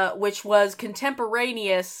Malta, which was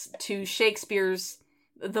contemporaneous to Shakespeare's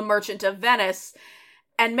The Merchant of Venice,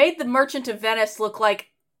 and made The Merchant of Venice look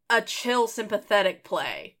like a chill, sympathetic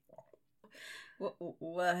play.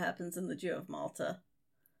 What happens in The Jew of Malta?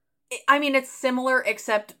 I mean, it's similar,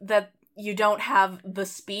 except that you don't have the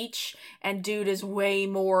speech, and dude is way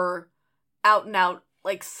more out and out,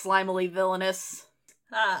 like, slimily villainous.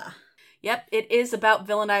 Ah. Yep, it is about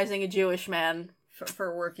villainizing a Jewish man.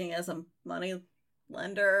 For working as a money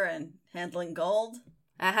lender and handling gold?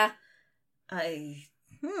 Uh-huh.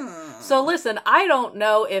 So listen, I don't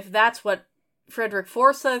know if that's what Frederick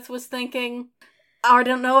Forsyth was thinking. I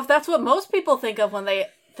don't know if that's what most people think of when they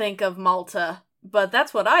think of Malta, but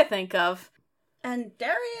that's what I think of. And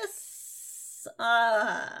Darius...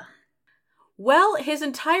 Well, his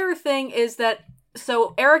entire thing is that...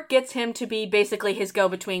 So, Eric gets him to be basically his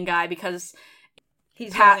go-between guy because...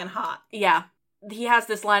 he's young and hot. Yeah. He has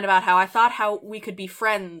this line about how I thought how we could be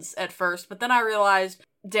friends at first, but then I realized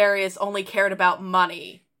Darius only cared about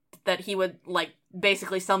money. That he would, like,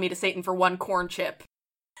 basically sell me to Satan for one corn chip.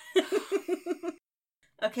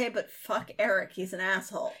 Okay, but fuck Eric, he's an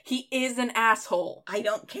asshole. He is an asshole. I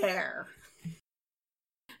don't care.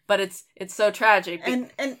 But it's so tragic.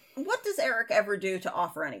 And what does Eric ever do to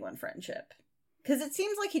offer anyone friendship? Because it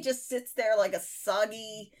seems like he just sits there like a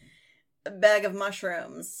soggy bag of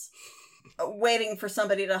mushrooms, waiting for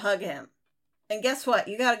somebody to hug him. And guess what?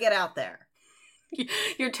 You gotta get out there.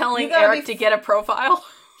 You're telling Eric to get a profile?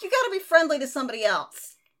 You gotta be friendly to somebody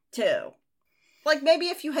else, too. Like, maybe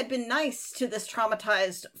if you had been nice to this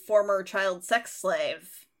traumatized former child sex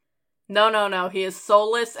slave. No. He is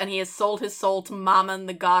soulless, and he has sold his soul to Mammon,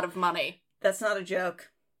 the god of money. That's not a joke.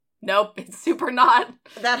 Nope, it's super not.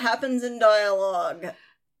 That happens in dialogue.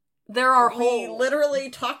 We literally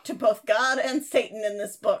talk to both God and Satan in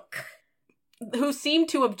this book. Who seem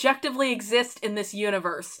to objectively exist in this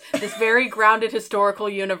universe. This very grounded historical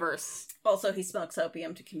universe. Also, he smokes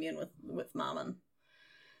opium to commune with Mammon.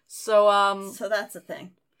 So that's a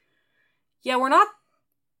thing. Yeah, we're not...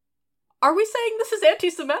 Are we saying this is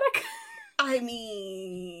anti-Semitic? I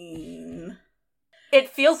mean... It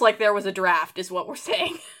feels like there was a draft, is what we're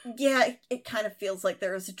saying. Yeah, it kind of feels like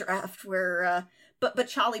there was a draft where... But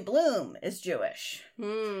Charlie Bloom is Jewish.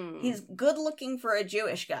 He's good looking for a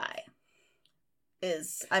Jewish guy.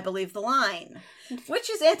 Is, I believe, the line.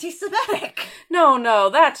 Which is anti-Semitic.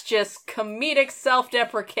 No, that's just comedic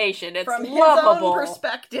self-deprecation. It's from lovable. From his own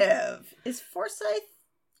perspective. Is Forsyth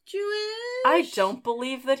Jewish? I don't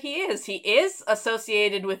believe that he is. He is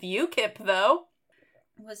associated with UKIP, though.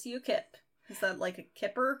 What's UKIP? Is that like a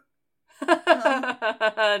kipper?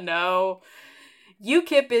 No.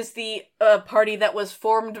 UKIP is the party that was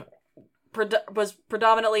formed, was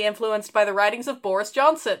predominantly influenced by the writings of Boris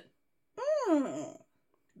Johnson.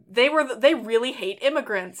 They really hate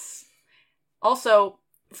immigrants. Also,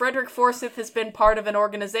 Frederick Forsyth has been part of an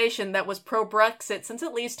organization that was pro-Brexit since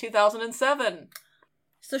at least 2007.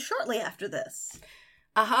 So shortly after this,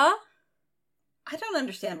 Uh-huh. I don't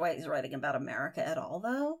understand why he's writing about America at all,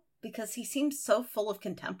 though, because he seems so full of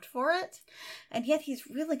contempt for it, and yet he's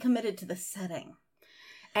really committed to the setting.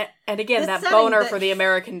 And again, The that setting boner that for the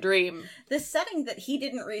American dream. This setting that he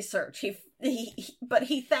didn't research, but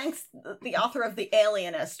he thanks the author of The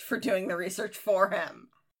Alienist for doing the research for him,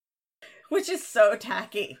 which is so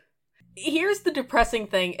tacky. Here's the depressing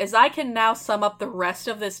thing, is I can now sum up the rest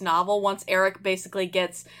of this novel once Eric basically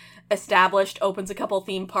gets established, opens a couple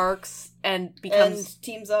theme parks, and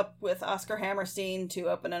teams up with Oscar Hammerstein to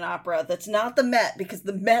open an opera that's not the Met, because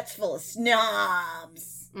the Met's full of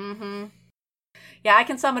snobs. Mm-hmm. Yeah, I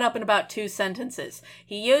can sum it up in about 2 sentences.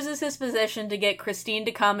 He uses his position to get Christine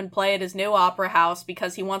to come and play at his new opera house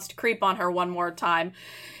because he wants to creep on her one more time.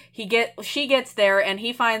 She gets there and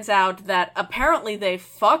he finds out that apparently they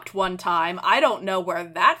fucked one time. I don't know where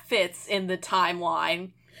that fits in the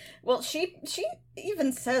timeline. Well, she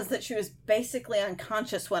even says that she was basically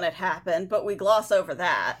unconscious when it happened, but we gloss over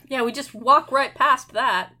that. Yeah, we just walk right past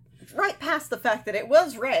that. Right past the fact that it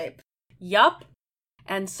was rape. Yup.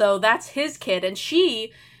 And so that's his kid, and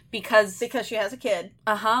she, because she has a kid.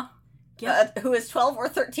 Uh-huh. Yep. Who is 12 or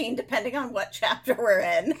 13, depending on what chapter we're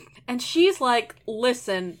in. And she's like,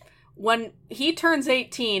 listen, when he turns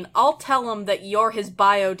 18, I'll tell him that you're his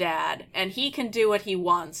bio dad, and he can do what he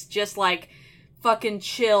wants. Just, like, fucking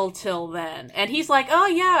chill till then. And he's like, oh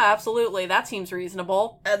yeah, absolutely, that seems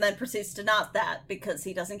reasonable. And then proceeds to not that, because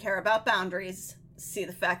he doesn't care about boundaries. See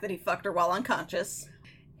the fact that he fucked her while unconscious.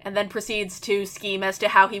 And then proceeds to scheme as to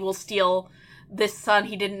how he will steal this son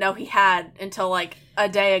he didn't know he had until, like, a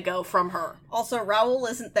day ago from her. Also, Raoul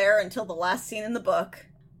isn't there until the last scene in the book.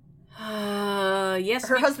 Yes.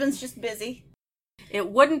 Her husband's just busy. It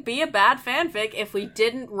wouldn't be a bad fanfic if we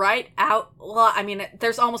didn't write out... Well, I mean,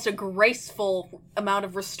 there's almost a graceful amount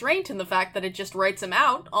of restraint in the fact that it just writes him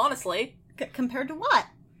out, honestly. Compared to what?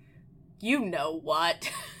 You know what.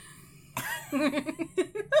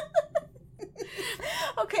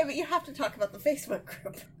 Okay, but you have to talk about the Facebook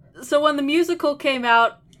group. So when the musical came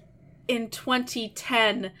out in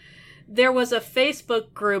 2010, there was a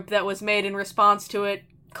Facebook group that was made in response to it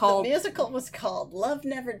called... The musical was called Love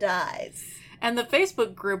Never Dies. And the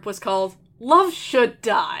Facebook group was called Love Should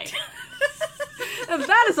Die. And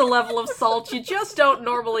that is a level of salt you just don't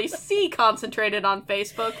normally see concentrated on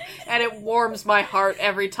Facebook, and it warms my heart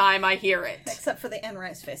every time I hear it. Except for the Anne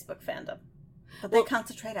Rice Facebook fandom. But they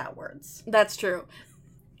concentrate outwards. That's true.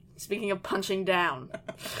 Speaking of punching down.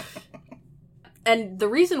 And the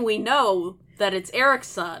reason we know that it's Eric's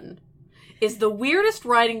son is the weirdest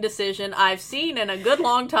writing decision I've seen in a good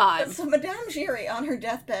long time. So Madame Giry, on her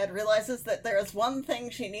deathbed, realizes that there is one thing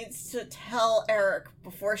she needs to tell Eric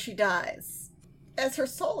before she dies. As her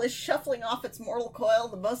soul is shuffling off its mortal coil,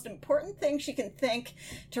 the most important thing she can think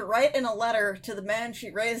to write in a letter to the man she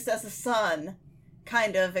raised as a son,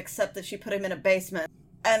 kind of, except that she put him in a basement.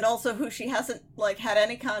 And also who she hasn't, like, had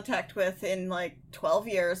any contact with in, like, 12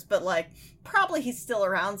 years, but, like, probably he's still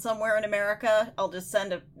around somewhere in America. I'll just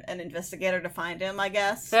send an investigator to find him, I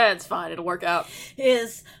guess. Yeah, it's fine. It'll work out.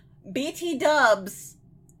 Is BT Dubs.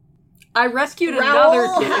 I rescued another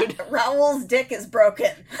dude. Raoul's dick is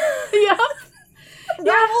broken. Yep.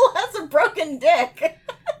 Raoul has a broken dick.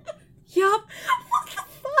 Yup. What the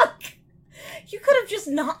fuck? You could have just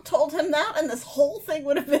not told him that, and this whole thing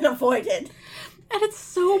would have been avoided. And it's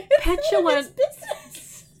so petulant. It's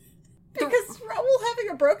business. Because Raoul having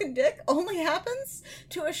a broken dick only happens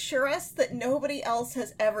to assure us that nobody else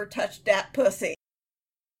has ever touched that pussy.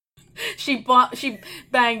 She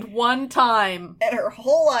banged one time. And her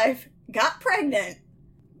whole life got pregnant.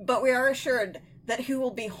 But we are assured that he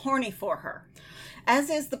will be horny for her. As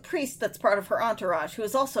is the priest that's part of her entourage, who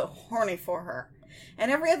is also horny for her.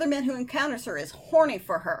 And every other man who encounters her is horny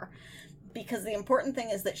for her. Because the important thing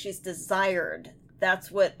is that she's desired.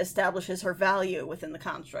 That's what establishes her value within the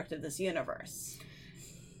construct of this universe.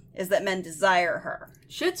 Is that men desire her.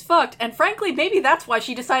 Shit's fucked. And frankly, maybe that's why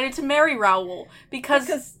she decided to marry Raoul.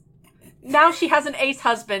 Because now she has an ace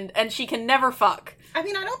husband and she can never fuck. I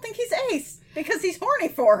mean, I don't think he's ace. Because he's horny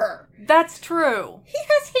for her. That's true. He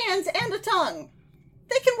has hands and a tongue.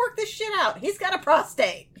 They can work this shit out. He's got a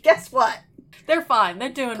prostate. Guess what? They're fine. They're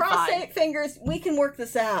doing fine. Prostate fingers, we can work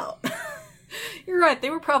this out. You're right. They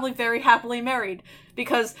were probably very happily married.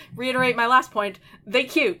 Because, reiterate my last point, they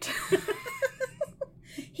cute.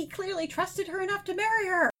 He clearly trusted her enough to marry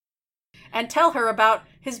her. And tell her about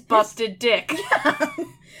his busted dick. Yeah.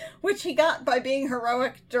 Which he got by being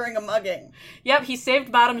heroic during a mugging. Yep, he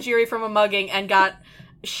saved Madame Giry from a mugging and got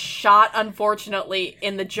shot, unfortunately,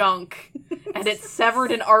 in the junk. And it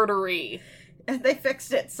severed an artery. And they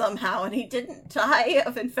fixed it somehow, and he didn't die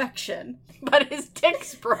of infection. But his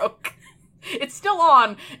dick's broke. It's still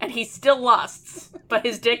on, and he still lusts, but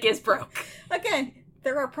his dick is broke. Again,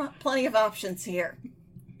 there are plenty of options here.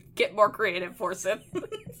 Get more creative, Forsyth.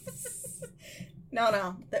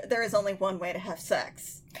 No. There is only one way to have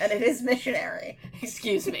sex, and it is missionary.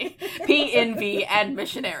 Excuse me. PNV and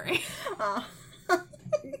missionary. God.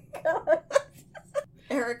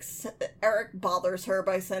 Eric bothers her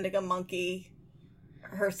by sending a monkey.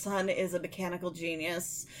 Her son is a mechanical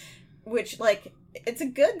genius, which, like, it's a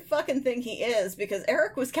good fucking thing he is, because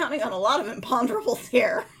Eric was counting on a lot of imponderables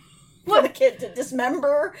here. For the kid to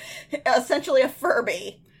dismember, essentially, a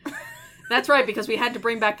Furby. That's right, because we had to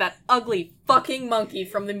bring back that ugly fucking monkey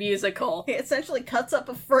from the musical. He essentially cuts up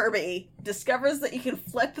a Furby, discovers that you can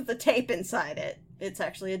flip the tape inside it. It's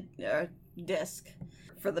actually a disc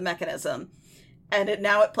for the mechanism. And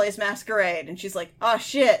now it plays Masquerade, and she's like, oh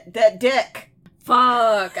shit, that dick.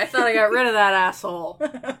 Fuck, I thought I got rid of that asshole.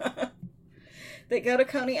 They go to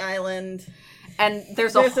Coney Island. And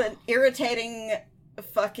there's an irritating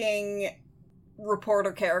fucking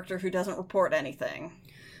reporter character who doesn't report anything.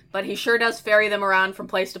 But he sure does ferry them around from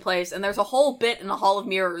place to place. And there's a whole bit in the Hall of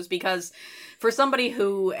Mirrors, because for somebody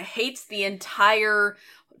who hates the entire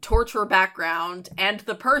torture background and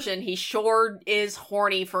the Persian, he sure is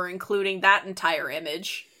horny for including that entire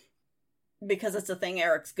image. Because it's a thing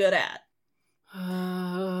Eric's good at.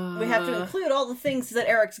 We have to include all the things that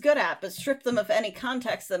Eric's good at, but strip them of any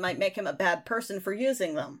context that might make him a bad person for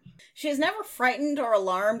using them. She is never frightened or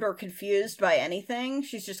alarmed or confused by anything.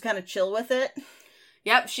 She's just kind of chill with it.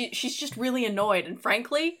 Yep, she's just really annoyed, and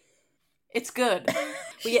frankly, it's good.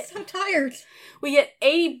 She's so tired. We get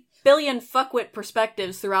 80 billion fuckwit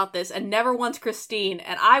perspectives throughout this, and never once Christine,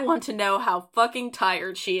 and I want to know how fucking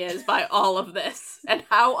tired she is by all of this, and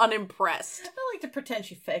how unimpressed. I like to pretend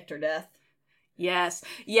she faked her death. Yes.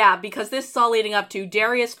 Yeah, because this is all leading up to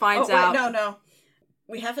Darius finds out... No.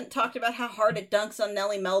 We haven't talked about how hard it dunks on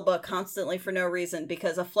Nellie Melba constantly for no reason,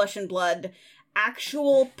 because a flesh and blood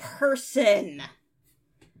actual person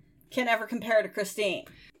can ever compare to Christine.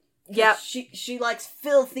 Yeah. She likes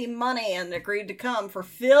filthy money and agreed to come for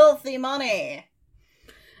filthy money.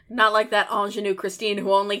 Not like that ingenue Christine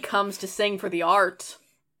who only comes to sing for the art.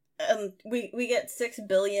 We get 6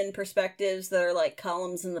 billion perspectives that are like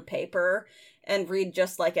columns in the paper and read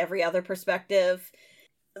just like every other perspective.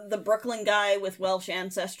 The Brooklyn guy with Welsh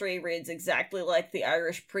ancestry reads exactly like the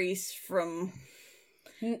Irish priest from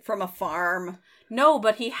a farm. No,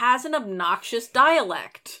 but he has an obnoxious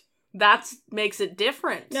dialect. That makes it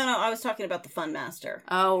different. No, I was talking about the Fun Master.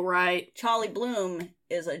 Oh, right. Charlie Bloom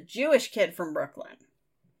is a Jewish kid from Brooklyn.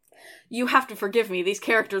 You have to forgive me. These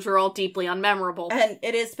characters are all deeply unmemorable. And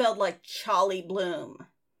it is spelled like Charlie Bloom.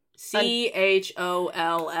 Cholly.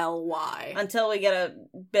 Until we get a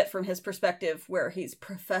bit from his perspective where he's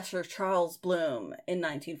Professor Charles Bloom in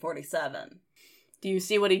 1947. Do you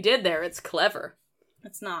see what he did there? It's clever.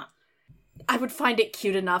 It's not. I would find it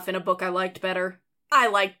cute enough in a book I liked better. I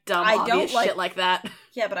like dumb, obvious shit like that.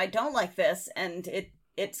 Yeah, but I don't like this, and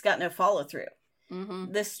it's got no follow-through.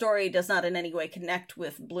 Mm-hmm. This story does not in any way connect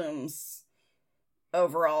with Bloom's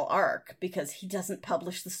overall arc, because he doesn't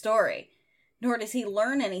publish the story. Nor does he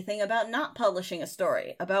learn anything about not publishing a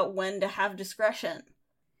story, about when to have discretion.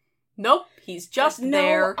 Nope, he's just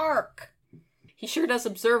there. No arc. He sure does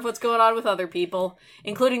observe what's going on with other people,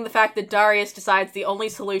 including the fact that Darius decides the only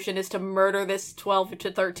solution is to murder this 12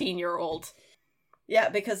 to 13-year-old. Yeah,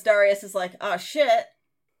 because Darius is like, oh shit,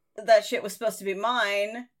 that shit was supposed to be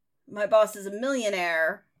mine. My boss is a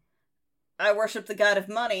millionaire. I worship the god of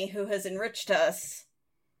money who has enriched us.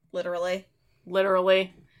 Literally.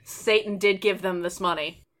 Satan did give them this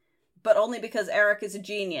money. But only because Eric is a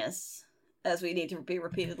genius, as we need to be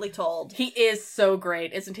repeatedly told. He is so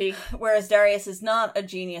great, isn't he? Whereas Darius is not a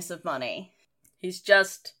genius of money. He's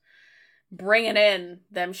just bringing in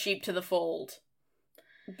them sheep to the fold.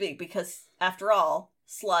 Because, after all,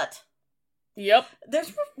 slut. Yep.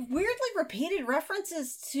 There's weirdly repeated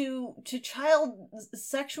references to child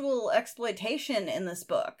sexual exploitation in this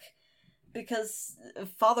book. Because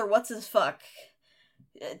Father What's-His-Fuck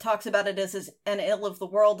talks about it as an ill of the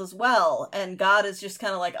world as well. And God is just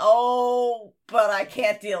kind of like, oh, but I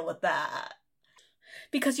can't deal with that.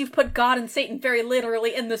 Because you've put God and Satan very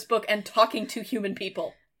literally in this book and talking to human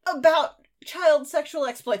people. About child sexual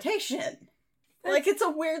exploitation. Like, it's a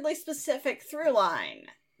weirdly specific through line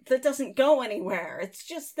that doesn't go anywhere. It's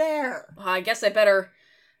just there. I guess I better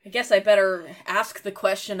ask the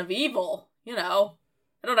question of evil. You know,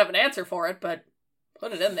 I don't have an answer for it, but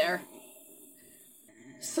put it in there.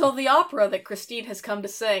 So the opera that Christine has come to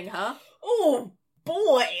sing, huh? Oh,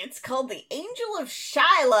 boy, it's called The Angel of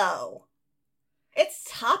Shiloh. It's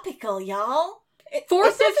topical, y'all. It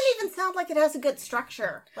doesn't even sound like it has a good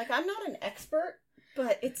structure. Like, I'm not an expert,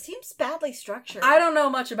 but it seems badly structured. I don't know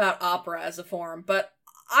much about opera as a form, but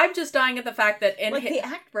I'm just dying at the fact that the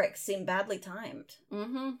act breaks seem badly timed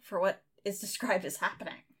for what is described as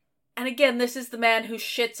happening. And again, this is the man who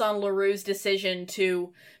shits on LaRue's decision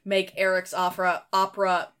to make Eric's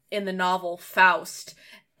opera in the novel Faust,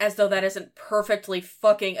 as though that isn't perfectly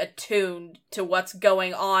fucking attuned to what's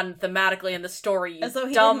going on thematically in the story,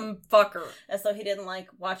 you dumb fucker. As though he didn't,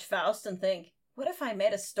 watch Faust and think, what if I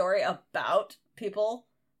made a story about people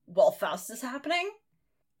while Faust is happening?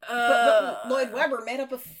 But Lloyd Webber made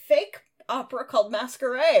up a fake opera called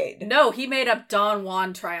Masquerade. No, he made up Don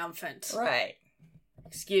Juan Triumphant. Right.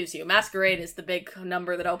 Excuse you. Masquerade is the big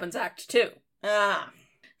number that opens Act 2.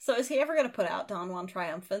 So is he ever going to put out Don Juan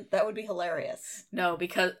Triumphant? That would be hilarious. No,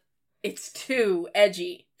 because it's too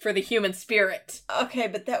edgy for the human spirit. Okay,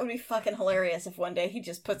 but that would be fucking hilarious if one day he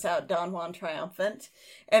just puts out Don Juan Triumphant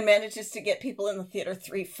and manages to get people in the theater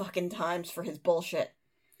 3 fucking times for his bullshit.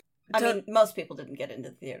 I mean, most people didn't get into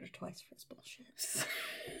the theater twice for his bullshit.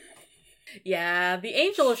 Yeah, The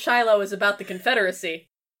Angel of Shiloh is about the Confederacy.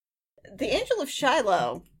 The Angel of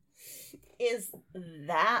Shiloh is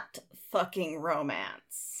that fucking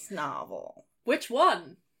romance novel. Which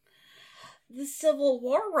one? The Civil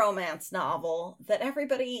War romance novel that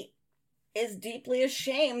everybody is deeply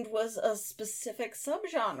ashamed was a specific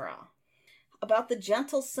subgenre. About the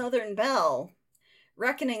gentle Southern belle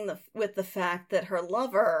reckoning with the fact that her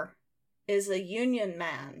lover is a Union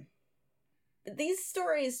man. These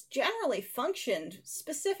stories generally functioned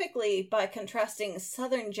specifically by contrasting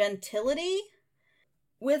Southern gentility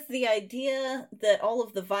with the idea that all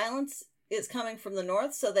of the violence is coming from the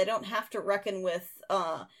North, so they don't have to reckon with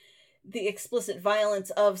the explicit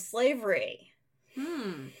violence of slavery.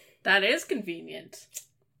 That is convenient.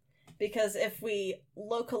 Because if we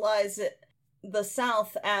localize the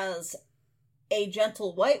South as a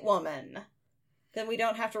gentle white woman, then we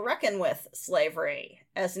don't have to reckon with slavery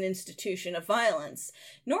as an institution of violence,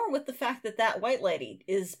 nor with the fact that that white lady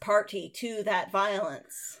is party to that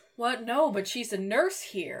violence. What? No, but she's a nurse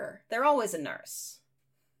here. They're always a nurse.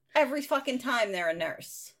 Every fucking time they're a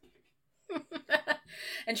nurse.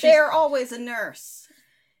 And they're always a nurse.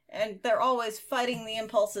 And they're always fighting the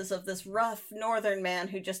impulses of this rough northern man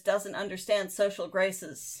who just doesn't understand social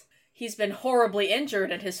graces. He's been horribly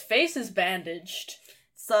injured and his face is bandaged.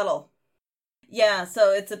 Subtle. Yeah,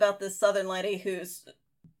 so it's about this southern lady who's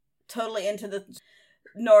totally into the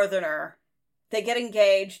northerner. They get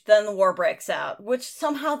engaged, then the war breaks out, which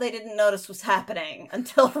somehow they didn't notice was happening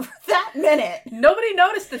until that minute. Nobody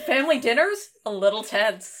noticed the family dinner's a little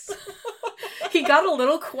tense. He got a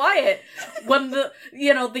little quiet when the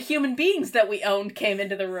human beings that we owned came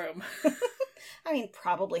into the room. I mean,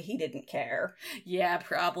 probably he didn't care. Yeah,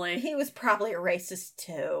 probably. He was probably a racist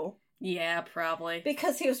too. Yeah, probably.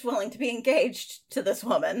 Because he was willing to be engaged to this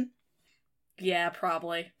woman. Yeah,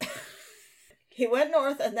 probably. He went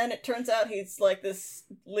north, and then it turns out he's like this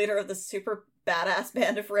leader of this super badass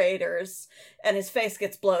band of raiders, and his face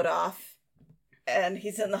gets blowed off, and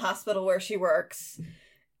he's in the hospital where she works,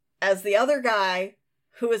 as the other guy,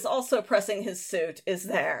 who is also pressing his suit, is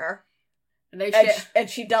there. And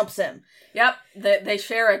she dumps him. Yep, they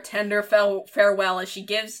share a tender farewell as she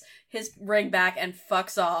gives his ring back and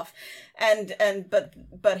fucks off.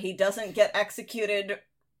 But he doesn't get executed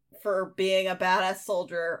for being a badass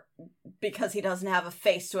soldier because he doesn't have a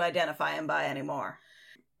face to identify him by anymore.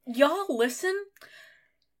 Y'all listen.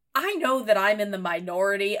 I know that I'm in the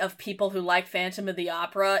minority of people who like Phantom of the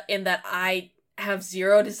Opera in that I have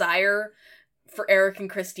zero desire for Eric and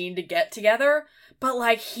Christine to get together,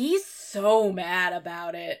 but he's so mad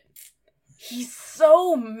about it. He's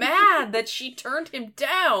so mad that she turned him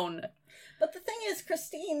down. But the thing is,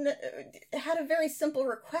 Christine had a very simple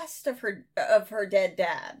request of her dead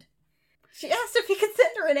dad. She asked if he could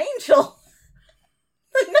send her an angel.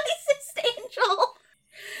 The nicest angel.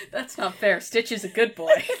 That's not fair. Stitch is a good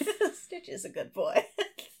boy. Stitch is a good boy.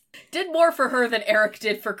 Did more for her than Eric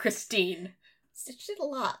did for Christine. Stitch did a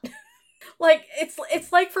lot.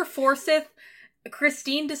 It's like for Forsyth,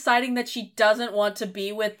 Christine deciding that she doesn't want to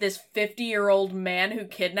be with this 50-year-old man who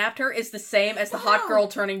kidnapped her is the same as the hot girl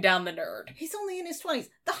turning down the nerd. He's only in his 20s.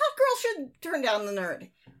 The hot girl should turn down the nerd.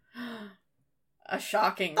 A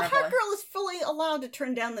shocking The hot girl is fully allowed to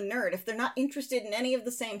turn down the nerd if they're not interested in any of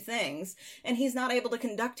the same things, and he's not able to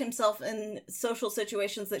conduct himself in social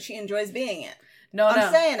situations that she enjoys being in.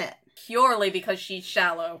 I'm saying it. Purely because she's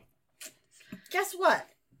shallow. Guess what?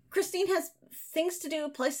 Christine has things to do,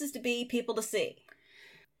 places to be, people to see.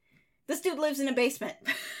 This dude lives in a basement.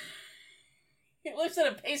 He lives in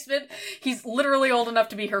a basement. He's literally old enough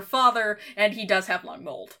to be her father, and he does have lung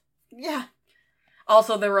mold. Yeah.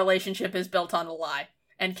 Also, their relationship is built on a lie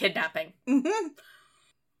and kidnapping. Mm-hmm.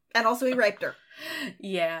 And also he raped her.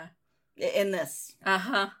 Yeah. In this.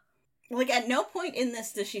 Uh-huh. Like, at no point in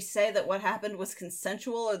this does she say that what happened was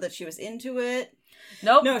consensual or that she was into it.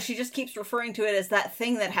 Nope. No, she just keeps referring to it as that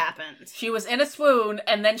thing that happened. She was in a swoon,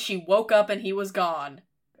 and then she woke up and he was gone.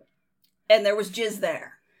 And there was jizz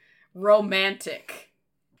there. Romantic.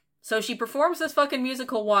 So she performs this fucking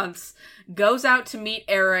musical once, goes out to meet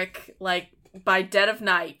Eric, like, by dead of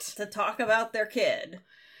night. To talk about their kid.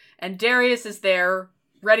 And Darius is there,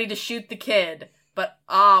 ready to shoot the kid. But,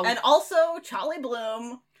 And also, Charlie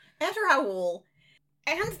Bloom and Raoul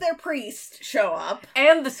and their priest show up.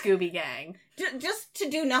 And the Scooby Gang. Just to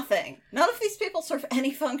do nothing. None of these people serve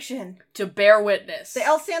any function. To bear witness. They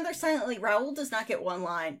all stand there silently. Raoul does not get one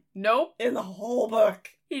line. Nope. In the whole book.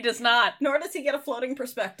 He does not. Nor does he get a floating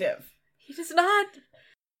perspective. He does not.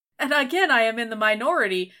 And again, I am in the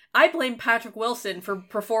minority. I blame Patrick Wilson for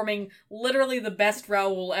performing literally the best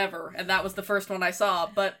Raoul ever, and that was the first one I saw,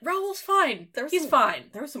 but Raoul's fine. He's fine.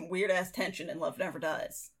 There was some weird-ass tension in Love Never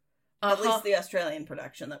Dies. Uh-huh. At least the Australian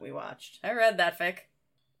production that we watched. I read that fic.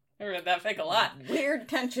 I read that fic a lot. Weird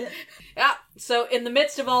tension. Yeah, so in the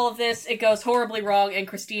midst of all of this, it goes horribly wrong, and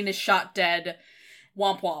Christine is shot dead.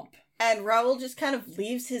 Womp womp. And Raoul just kind of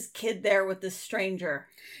leaves his kid there with this stranger.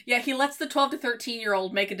 Yeah, he lets the 12 to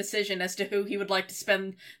 13-year-old make a decision as to who he would like to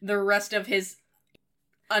spend the rest of his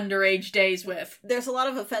underage days with. There's a lot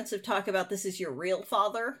of offensive talk about this is your real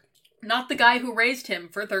father. Not the guy who raised him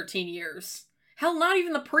for 13 years. Hell, not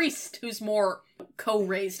even the priest who's more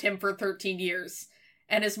co-raised him for 13 years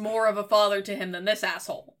and is more of a father to him than this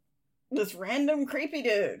asshole. This random creepy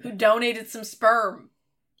dude. Who donated some sperm.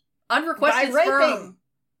 Unrequested sperm.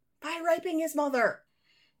 By raping his mother.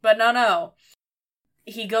 But no.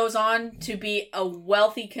 He goes on to be a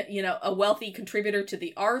wealthy contributor to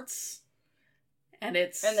the arts. And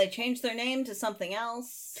they change their name to something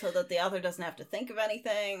else so that the author doesn't have to think of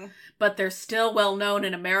anything. But they're still well known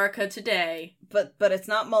in America today. But it's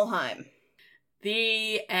not Mulheim.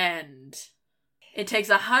 The end. It takes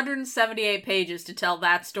 178 pages to tell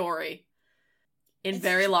that story. In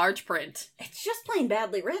very large print. It's just plain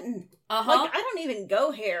badly written. Uh-huh. Like, I don't even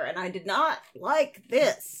go here, and I did not like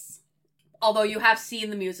this. Although you have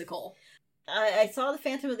seen the musical. I saw the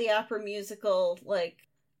Phantom of the Opera musical, like,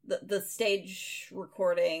 the stage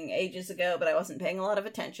recording ages ago, but I wasn't paying a lot of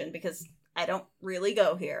attention because I don't really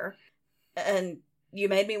go here. And you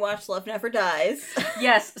made me watch Love Never Dies.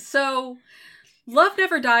 Yes, so Love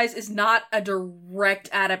Never Dies is not a direct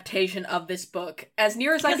adaptation of this book. As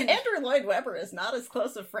near as I can... Andrew Lloyd Webber is not as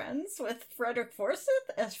close of friends with Frederick Forsyth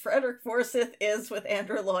as Frederick Forsyth is with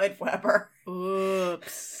Andrew Lloyd Webber.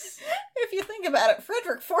 Oops. If you think about it,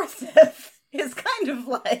 Frederick Forsyth is kind of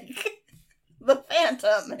like the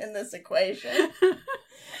Phantom in this equation.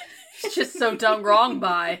 It's just so done wrong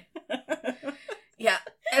by. Yeah,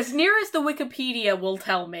 as near as the Wikipedia will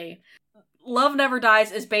tell me, Love Never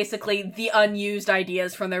Dies is basically the unused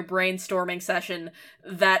ideas from their brainstorming session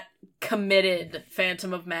that committed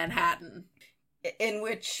Phantom of Manhattan. In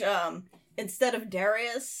which, instead of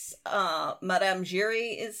Darius, Madame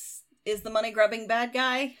Giry is the money-grubbing bad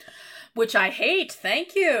guy. Which I hate,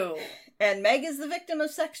 thank you! And Meg is the victim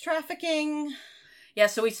of sex trafficking. Yeah,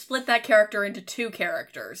 so we split that character into two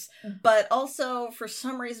characters. But also, for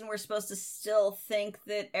some reason, we're supposed to still think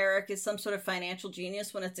that Eric is some sort of financial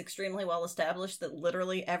genius when it's extremely well established that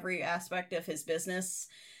literally every aspect of his business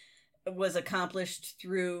was accomplished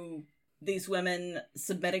through these women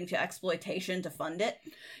submitting to exploitation to fund it.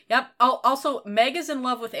 Yep. Oh, also, Meg is in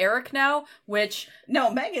love with Eric now, which...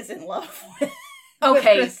 No, Meg is in love with...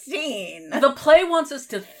 Okay, with Christine. The play wants us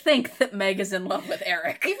to think that Meg is in love with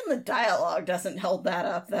Eric. Even the dialogue doesn't hold that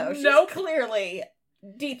up, though. She's clearly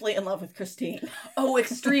deeply in love with Christine. Oh,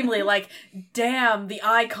 extremely. Like, damn, the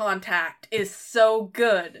eye contact is so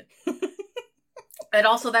good. And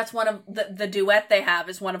also, that's one of the duet they have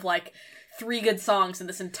is one of, like, 3 good songs in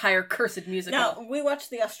this entire cursed musical. Now, we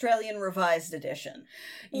watched the Australian revised edition.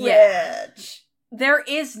 Yeah. Which... There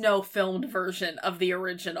is no filmed version of the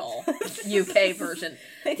original UK version.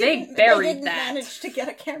 They buried they didn't that. Manage to get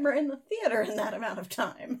a camera in the theater in that amount of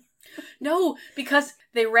time. No, because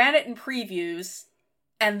they ran it in previews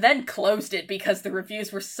and then closed it because the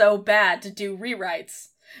reviews were so bad to do rewrites.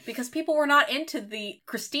 Because people were not into the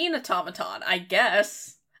Christine automaton, I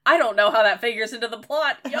guess. I don't know how that figures into the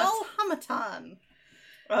plot, y'all. Automaton.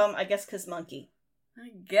 I guess because monkey. I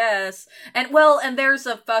guess. And there's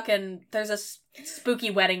a spooky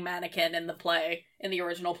wedding mannequin in the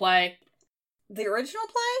original play. The original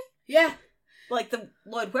play? Yeah. Like the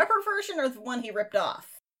Lloyd Webber version or the one he ripped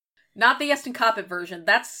off? Not the Eston Coppet version.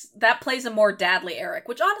 That plays a more dadly Eric,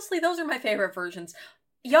 which honestly, those are my favorite versions.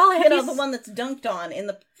 Y'all have the one that's dunked on in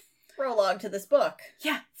the prologue to this book.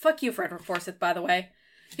 Yeah, fuck you, Frederick Forsyth, by the way.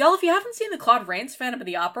 Y'all, if you haven't seen the Claude Rains Phantom of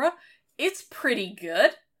the Opera, it's pretty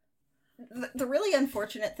good. The really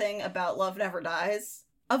unfortunate thing about Love Never Dies,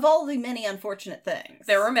 of all the many unfortunate things...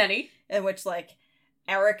 There were many. In which, like,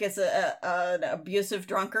 Eric is an abusive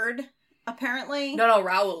drunkard, apparently. No,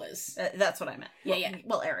 Raoul is. That's what I meant. Yeah.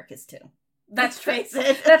 Well, Eric is too. That's true.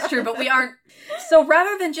 That's true, but we aren't... So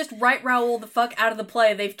rather than just write Raoul the fuck out of the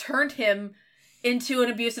play, they've turned him into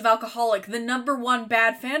an abusive alcoholic. The number one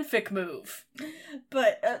bad fanfic move.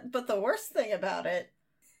 But the worst thing about it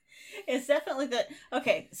is definitely that...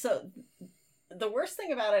 Okay, so the worst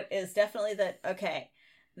thing about it is definitely that, okay,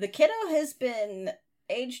 the kiddo has been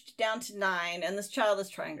aged down to 9, and this child is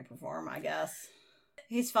trying to perform, I guess.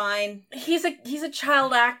 He's fine. He's a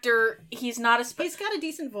child actor. He's not a... He's got a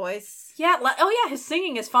decent voice. Yeah, his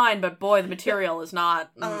singing is fine, but boy, the material is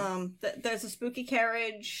not. There's a spooky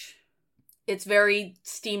carriage. It's very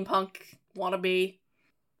steampunk wannabe.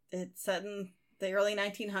 It's set in the early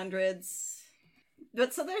 1900s.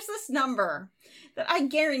 But so there's this number that I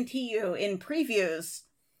guarantee you in previews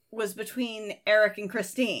was between Eric and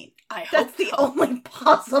Christine. That's the only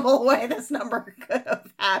possible way this number could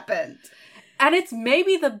have happened. And it's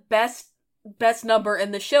maybe the best number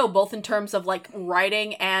in the show, both in terms of, like,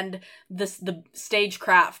 writing and the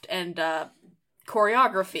stagecraft and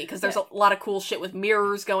choreography, because there's a lot of cool shit with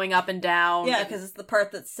mirrors going up and down. Yeah, because it's the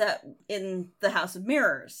part that's set in the House of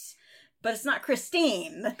Mirrors. But it's not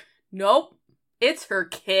Christine. Nope. It's her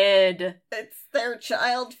kid. It's their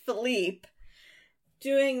child, Philippe,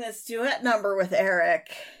 doing this duet number with Eric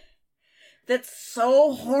that's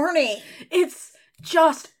so horny. It's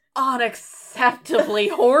just unacceptably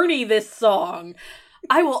horny, this song.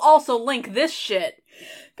 I will also link this shit.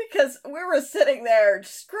 Because we were sitting there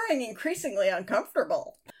just growing increasingly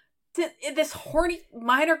uncomfortable. This horny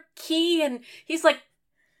minor key, and he's like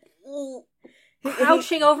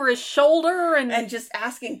crouching over his shoulder and just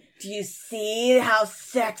asking, do you see how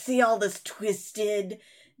sexy all this twisted,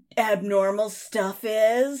 abnormal stuff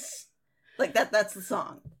is? Like, that's the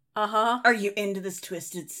song. Uh-huh. Are you into this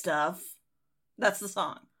twisted stuff? That's the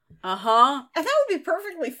song. Uh-huh. And that would be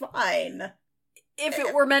perfectly fine. If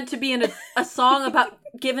it were meant to be in a song about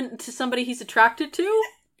given to somebody he's attracted to.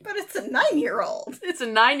 But it's a 9-year-old. It's a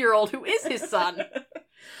 9-year-old who is his son.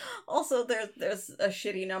 Also, there's a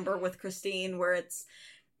shitty number with Christine where it's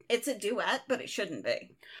a duet, but it shouldn't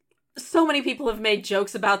be. So many people have made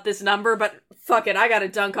jokes about this number, but fuck it, I gotta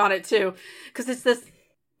dunk on it too. Because it's this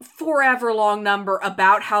forever long number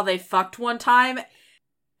about how they fucked one time.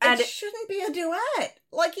 And it shouldn't be a duet.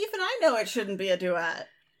 Like, even I know it shouldn't be a duet.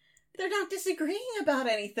 They're not disagreeing about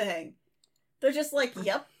anything. They're just like,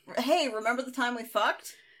 yep, hey, remember the time we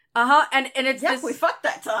fucked? Uh-huh, and it's yep, we fucked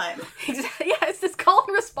that time. Exactly. Yeah, it's this call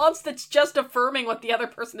and response that's just affirming what the other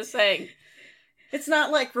person is saying. It's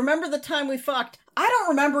not like, remember the time we fucked? I don't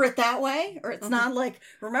remember it that way. Or it's not like,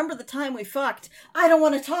 remember the time we fucked? I don't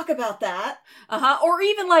want to talk about that. Uh-huh, or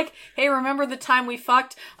even like, hey, remember the time we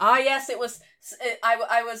fucked? Ah, yes, it was,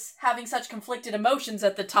 I was having such conflicted emotions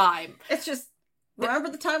at the time. It's just, remember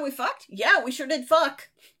the time we fucked? Yeah, we sure did fuck.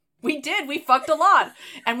 We did, we fucked a lot.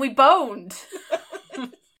 And we boned.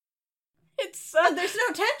 There's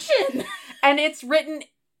no tension. And it's written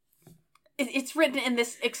in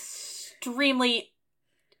this extremely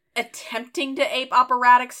attempting to ape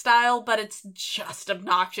operatic style, but it's just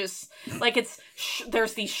obnoxious. Like,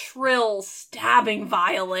 there's these shrill stabbing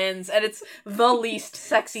violins, and it's the least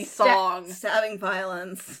sexy song. Stabbing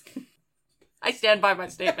violins. I stand by my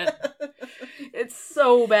statement. It's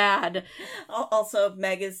so bad. Also,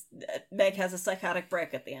 Meg has a psychotic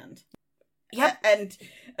break at the end. Yep. And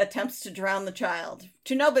attempts to drown the child.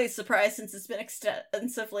 To nobody's surprise, since it's been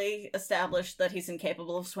extensively established that he's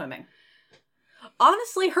incapable of swimming.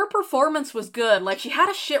 Honestly, her performance was good. Like, she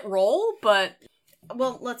had a shit role, but...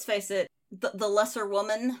 Well, let's face it, the lesser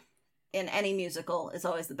woman in any musical is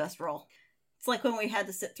always the best role. It's like when we had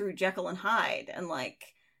to sit through Jekyll and Hyde, and, like,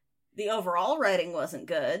 the overall writing wasn't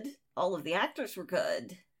good. All of the actors were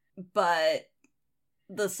good. But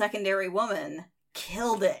the secondary woman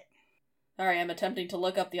killed it. Sorry, I'm attempting to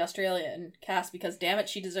look up the Australian cast because, damn it,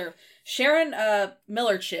 she deserved... Sharon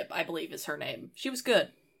Miller-Chip, I believe, is her name. She was good.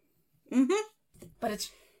 Mm-hmm. But it's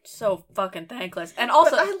so fucking thankless. And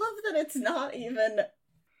also... But I love that it's not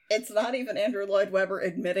even Andrew Lloyd Webber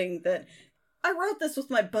admitting that, I wrote this with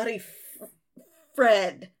my buddy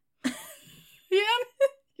Fred. Yeah.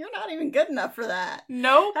 You're not even good enough for that.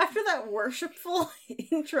 Nope. After that worshipful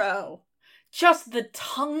intro. Just the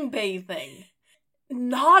tongue bathing.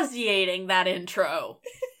 Nauseating, that intro.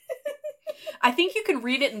 I think you can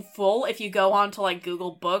read it in full if you go on to, like,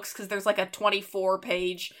 Google Books, because there's, like, a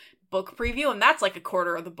 24-page book preview, and that's, like, a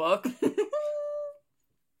quarter of the book.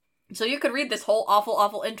 So you could read this whole awful,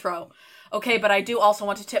 awful intro. Okay, but I do also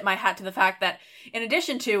want to tip my hat to the fact that, in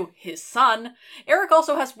addition to his son, Eric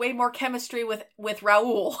also has way more chemistry with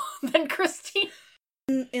Raoul than Christine.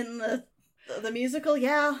 In the musical,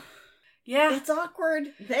 yeah. Yeah. It's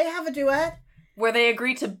awkward. They have a duet. Where they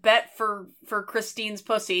agree to bet for Christine's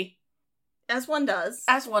pussy. As one does.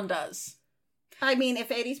 As one does. I mean, if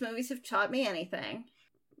 80s movies have taught me anything,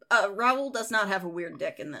 Raoul does not have a weird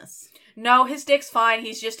dick in this. No, his dick's fine.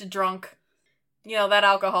 He's just a drunk. You know, that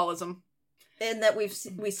alcoholism. And that we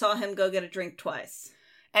saw him go get a drink twice.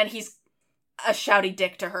 And he's a shouty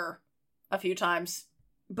dick to her a few times.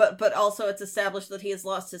 But also it's established that he has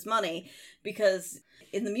lost his money, because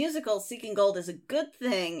in the musical, seeking gold is a good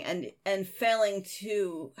thing, and failing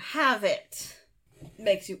to have it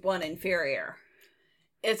makes you one inferior.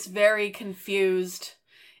 It's very confused.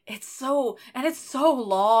 It's so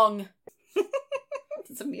long.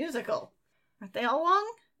 It's a musical. Aren't they all long?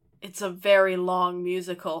 It's a very long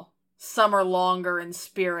musical. Some are longer in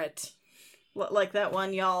spirit. Like that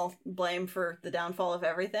one y'all blame for the downfall of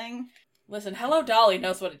everything? Listen, Hello Dolly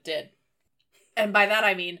knows what it did. And by that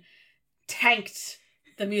I mean tanked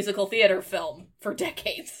the musical theater film for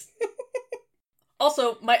decades.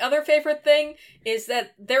 Also, my other favorite thing is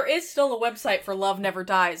that there is still a website for Love Never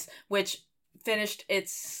Dies, which finished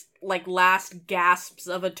its, like, last gasps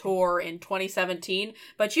of a tour in 2017.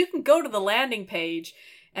 But you can go to the landing page,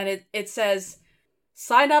 and it says,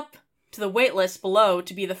 sign up to the waitlist below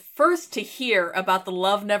to be the first to hear about the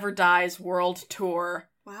Love Never Dies world tour.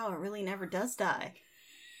 Wow, it really never does die.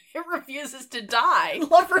 It refuses to die.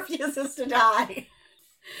 Love refuses to die.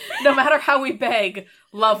 No matter how we beg,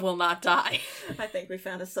 love will not die. I think we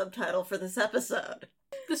found a subtitle for this episode.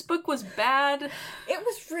 This book was bad. It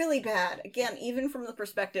was really bad. Again, even from the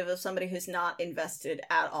perspective of somebody who's not invested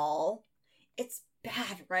at all, it's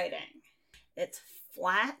bad writing. It's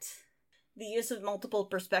flat. The use of multiple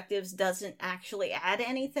perspectives doesn't actually add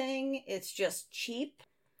anything. It's just cheap.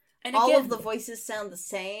 And again, all of the voices sound the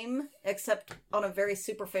same, except on a very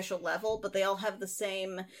superficial level, but they all have the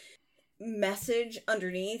same message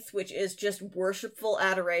underneath, which is just worshipful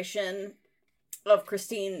adoration of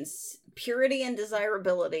Christine's purity and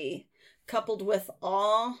desirability, coupled with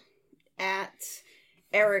awe at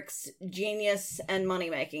Eric's genius and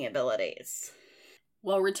money-making abilities.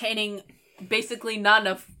 While retaining basically none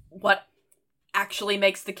of what actually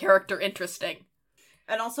makes the character interesting.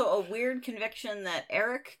 And also a weird conviction that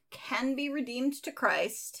Eric can be redeemed to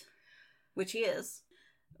Christ, which he is,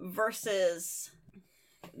 versus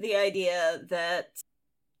the idea that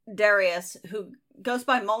Darius, who goes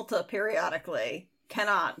by Malta periodically,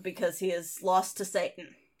 cannot because he is lost to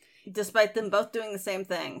Satan, despite them both doing the same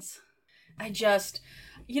things. I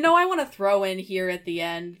want to throw in here at the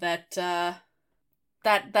end that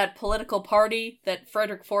that political party that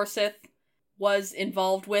Frederick Forsyth was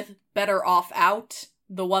involved with, Better Off Out,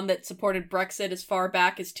 the one that supported Brexit as far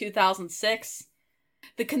back as 2006.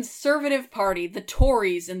 The Conservative Party, the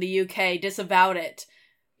Tories in the UK, disavowed it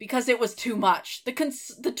because it was too much.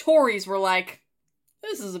 The Tories were like,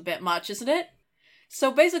 this is a bit much, isn't it?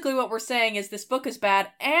 So basically what we're saying is this book is bad,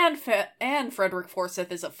 and Frederick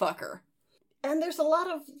Forsyth is a fucker. And there's a lot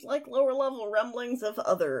of, like, lower-level rumblings of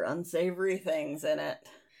other unsavory things in it.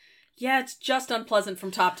 Yeah, it's just unpleasant from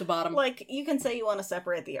top to bottom. Like, you can say you want to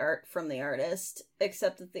separate the art from the artist,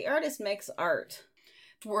 except that the artist makes art.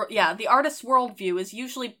 Yeah, the artist's worldview is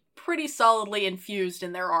usually pretty solidly infused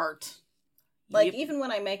in their art. Like, even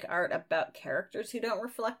when I make art about characters who don't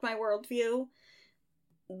reflect my worldview,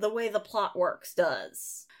 the way the plot works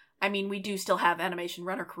does. I mean, we do still have animation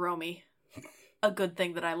runner Kuromi. A good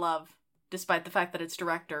thing that I love, despite the fact that its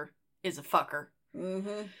director is a fucker.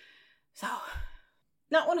 Mm-hmm. So...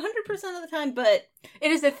 Not 100% of the time, but...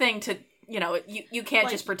 It is a thing to, you can't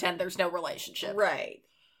just pretend there's no relationship. Right.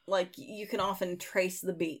 Like, you can often trace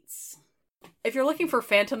the beats. If you're looking for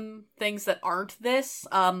Phantom things that aren't this,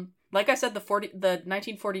 like I said, the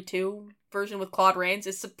 1942 version with Claude Rains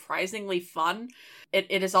is surprisingly fun.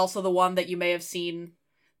 It is also the one that you may have seen...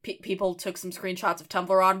 people took some screenshots of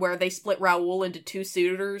Tumblr on where they split Raoul into two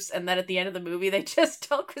suitors, and then at the end of the movie they just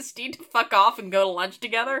tell Christine to fuck off and go to lunch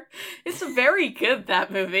together. It's very good,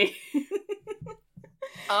 that movie.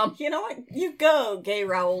 You know what? You go, gay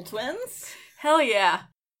Raoul twins. Hell yeah.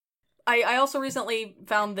 I also recently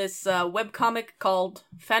found this webcomic called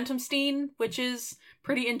Phantomstein, which is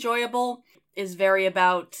pretty enjoyable. Is very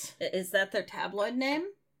about... Is that their tabloid name?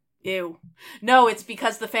 Ew. No, it's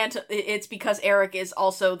because it's because Eric is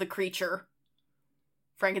also the creature.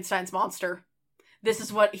 Frankenstein's monster. This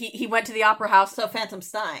is what he went to the opera house. So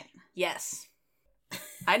Phantomstein. Yes.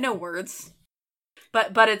 I know words.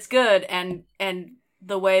 But it's good, and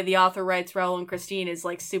the way the author writes Raoul and Christine is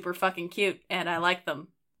like super fucking cute, and I like them.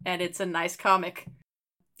 And it's a nice comic.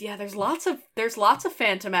 Yeah, there's lots of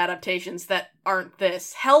Phantom adaptations that aren't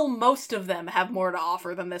this. Hell, most of them have more to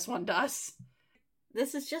offer than this one does.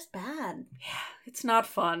 This is just bad. Yeah, it's not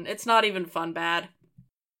fun. It's not even fun bad.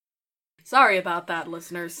 Sorry about that,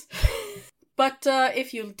 listeners. But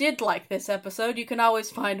if you did like this episode, you can always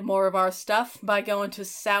find more of our stuff by going to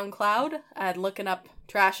SoundCloud and looking up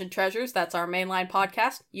Trash and Treasures. That's our mainline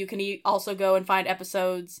podcast. You can also go and find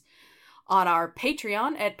episodes on our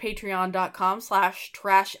Patreon at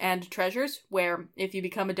patreon.com/trashandtreasures, where if you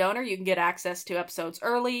become a donor, you can get access to episodes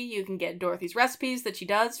early. You can get Dorothy's recipes that she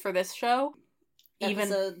does for this show.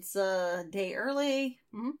 Episodes a day early.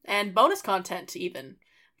 Mm-hmm. And bonus content even,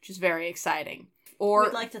 which is very exciting.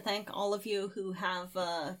 We'd like to thank all of you who have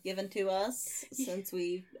given to us since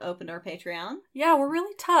we opened our Patreon. Yeah, we're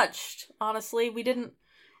really touched. Honestly, we didn't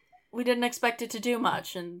expect it to do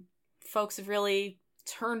much, and folks have really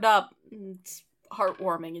turned up. It's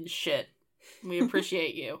heartwarming and shit. We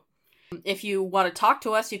appreciate you. If you want to talk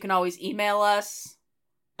to us, you can always email us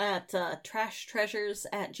at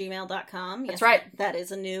trashtreasures@gmail.com. That's right. That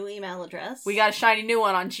is a new email address. We got a shiny new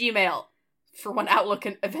one on Gmail for when Outlook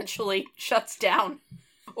eventually shuts down.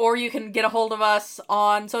 Or you can get a hold of us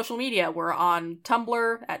on social media. We're on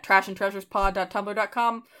Tumblr at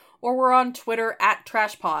trashandtreasurespod.tumblr.com, or we're on Twitter at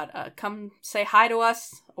trashpod. Come say hi to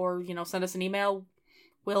us, or send us an email.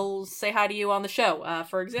 We'll say hi to you on the show.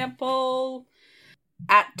 For example,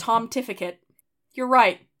 at TomTificate. You're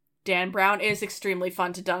right. Dan Brown is extremely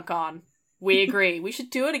fun to dunk on. We agree. We should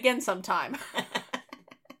do it again sometime.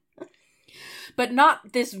 But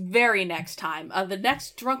not this very next time. The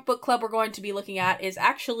next Drunk Book Club we're going to be looking at is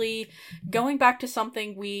actually going back to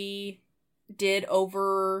something we did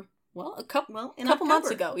over, a couple months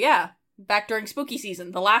ago. Yeah. Back during spooky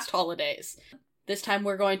season, the last holidays. This time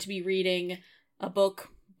we're going to be reading a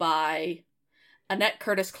book by Annette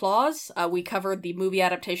Curtis Claus. We covered the movie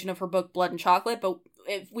adaptation of her book Blood and Chocolate, but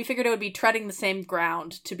we figured it would be treading the same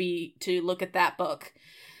ground to look at that book.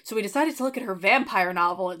 So we decided to look at her vampire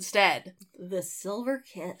novel instead. The Silver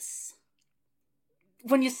Kiss.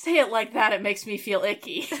 When you say it like that, it makes me feel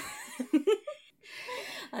icky.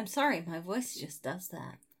 I'm sorry, my voice just does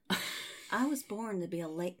that. I was born to be a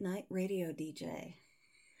late-night radio DJ.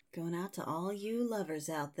 Going out to all you lovers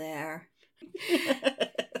out there.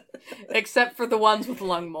 Except for the ones with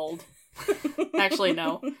lung mold. Actually,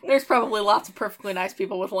 no. There's probably lots of perfectly nice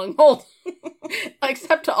people with lung mold.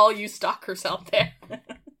 Except to all you stalkers out there.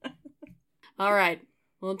 All right.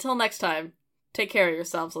 Well, until next time, take care of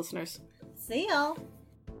yourselves, listeners. See y'all.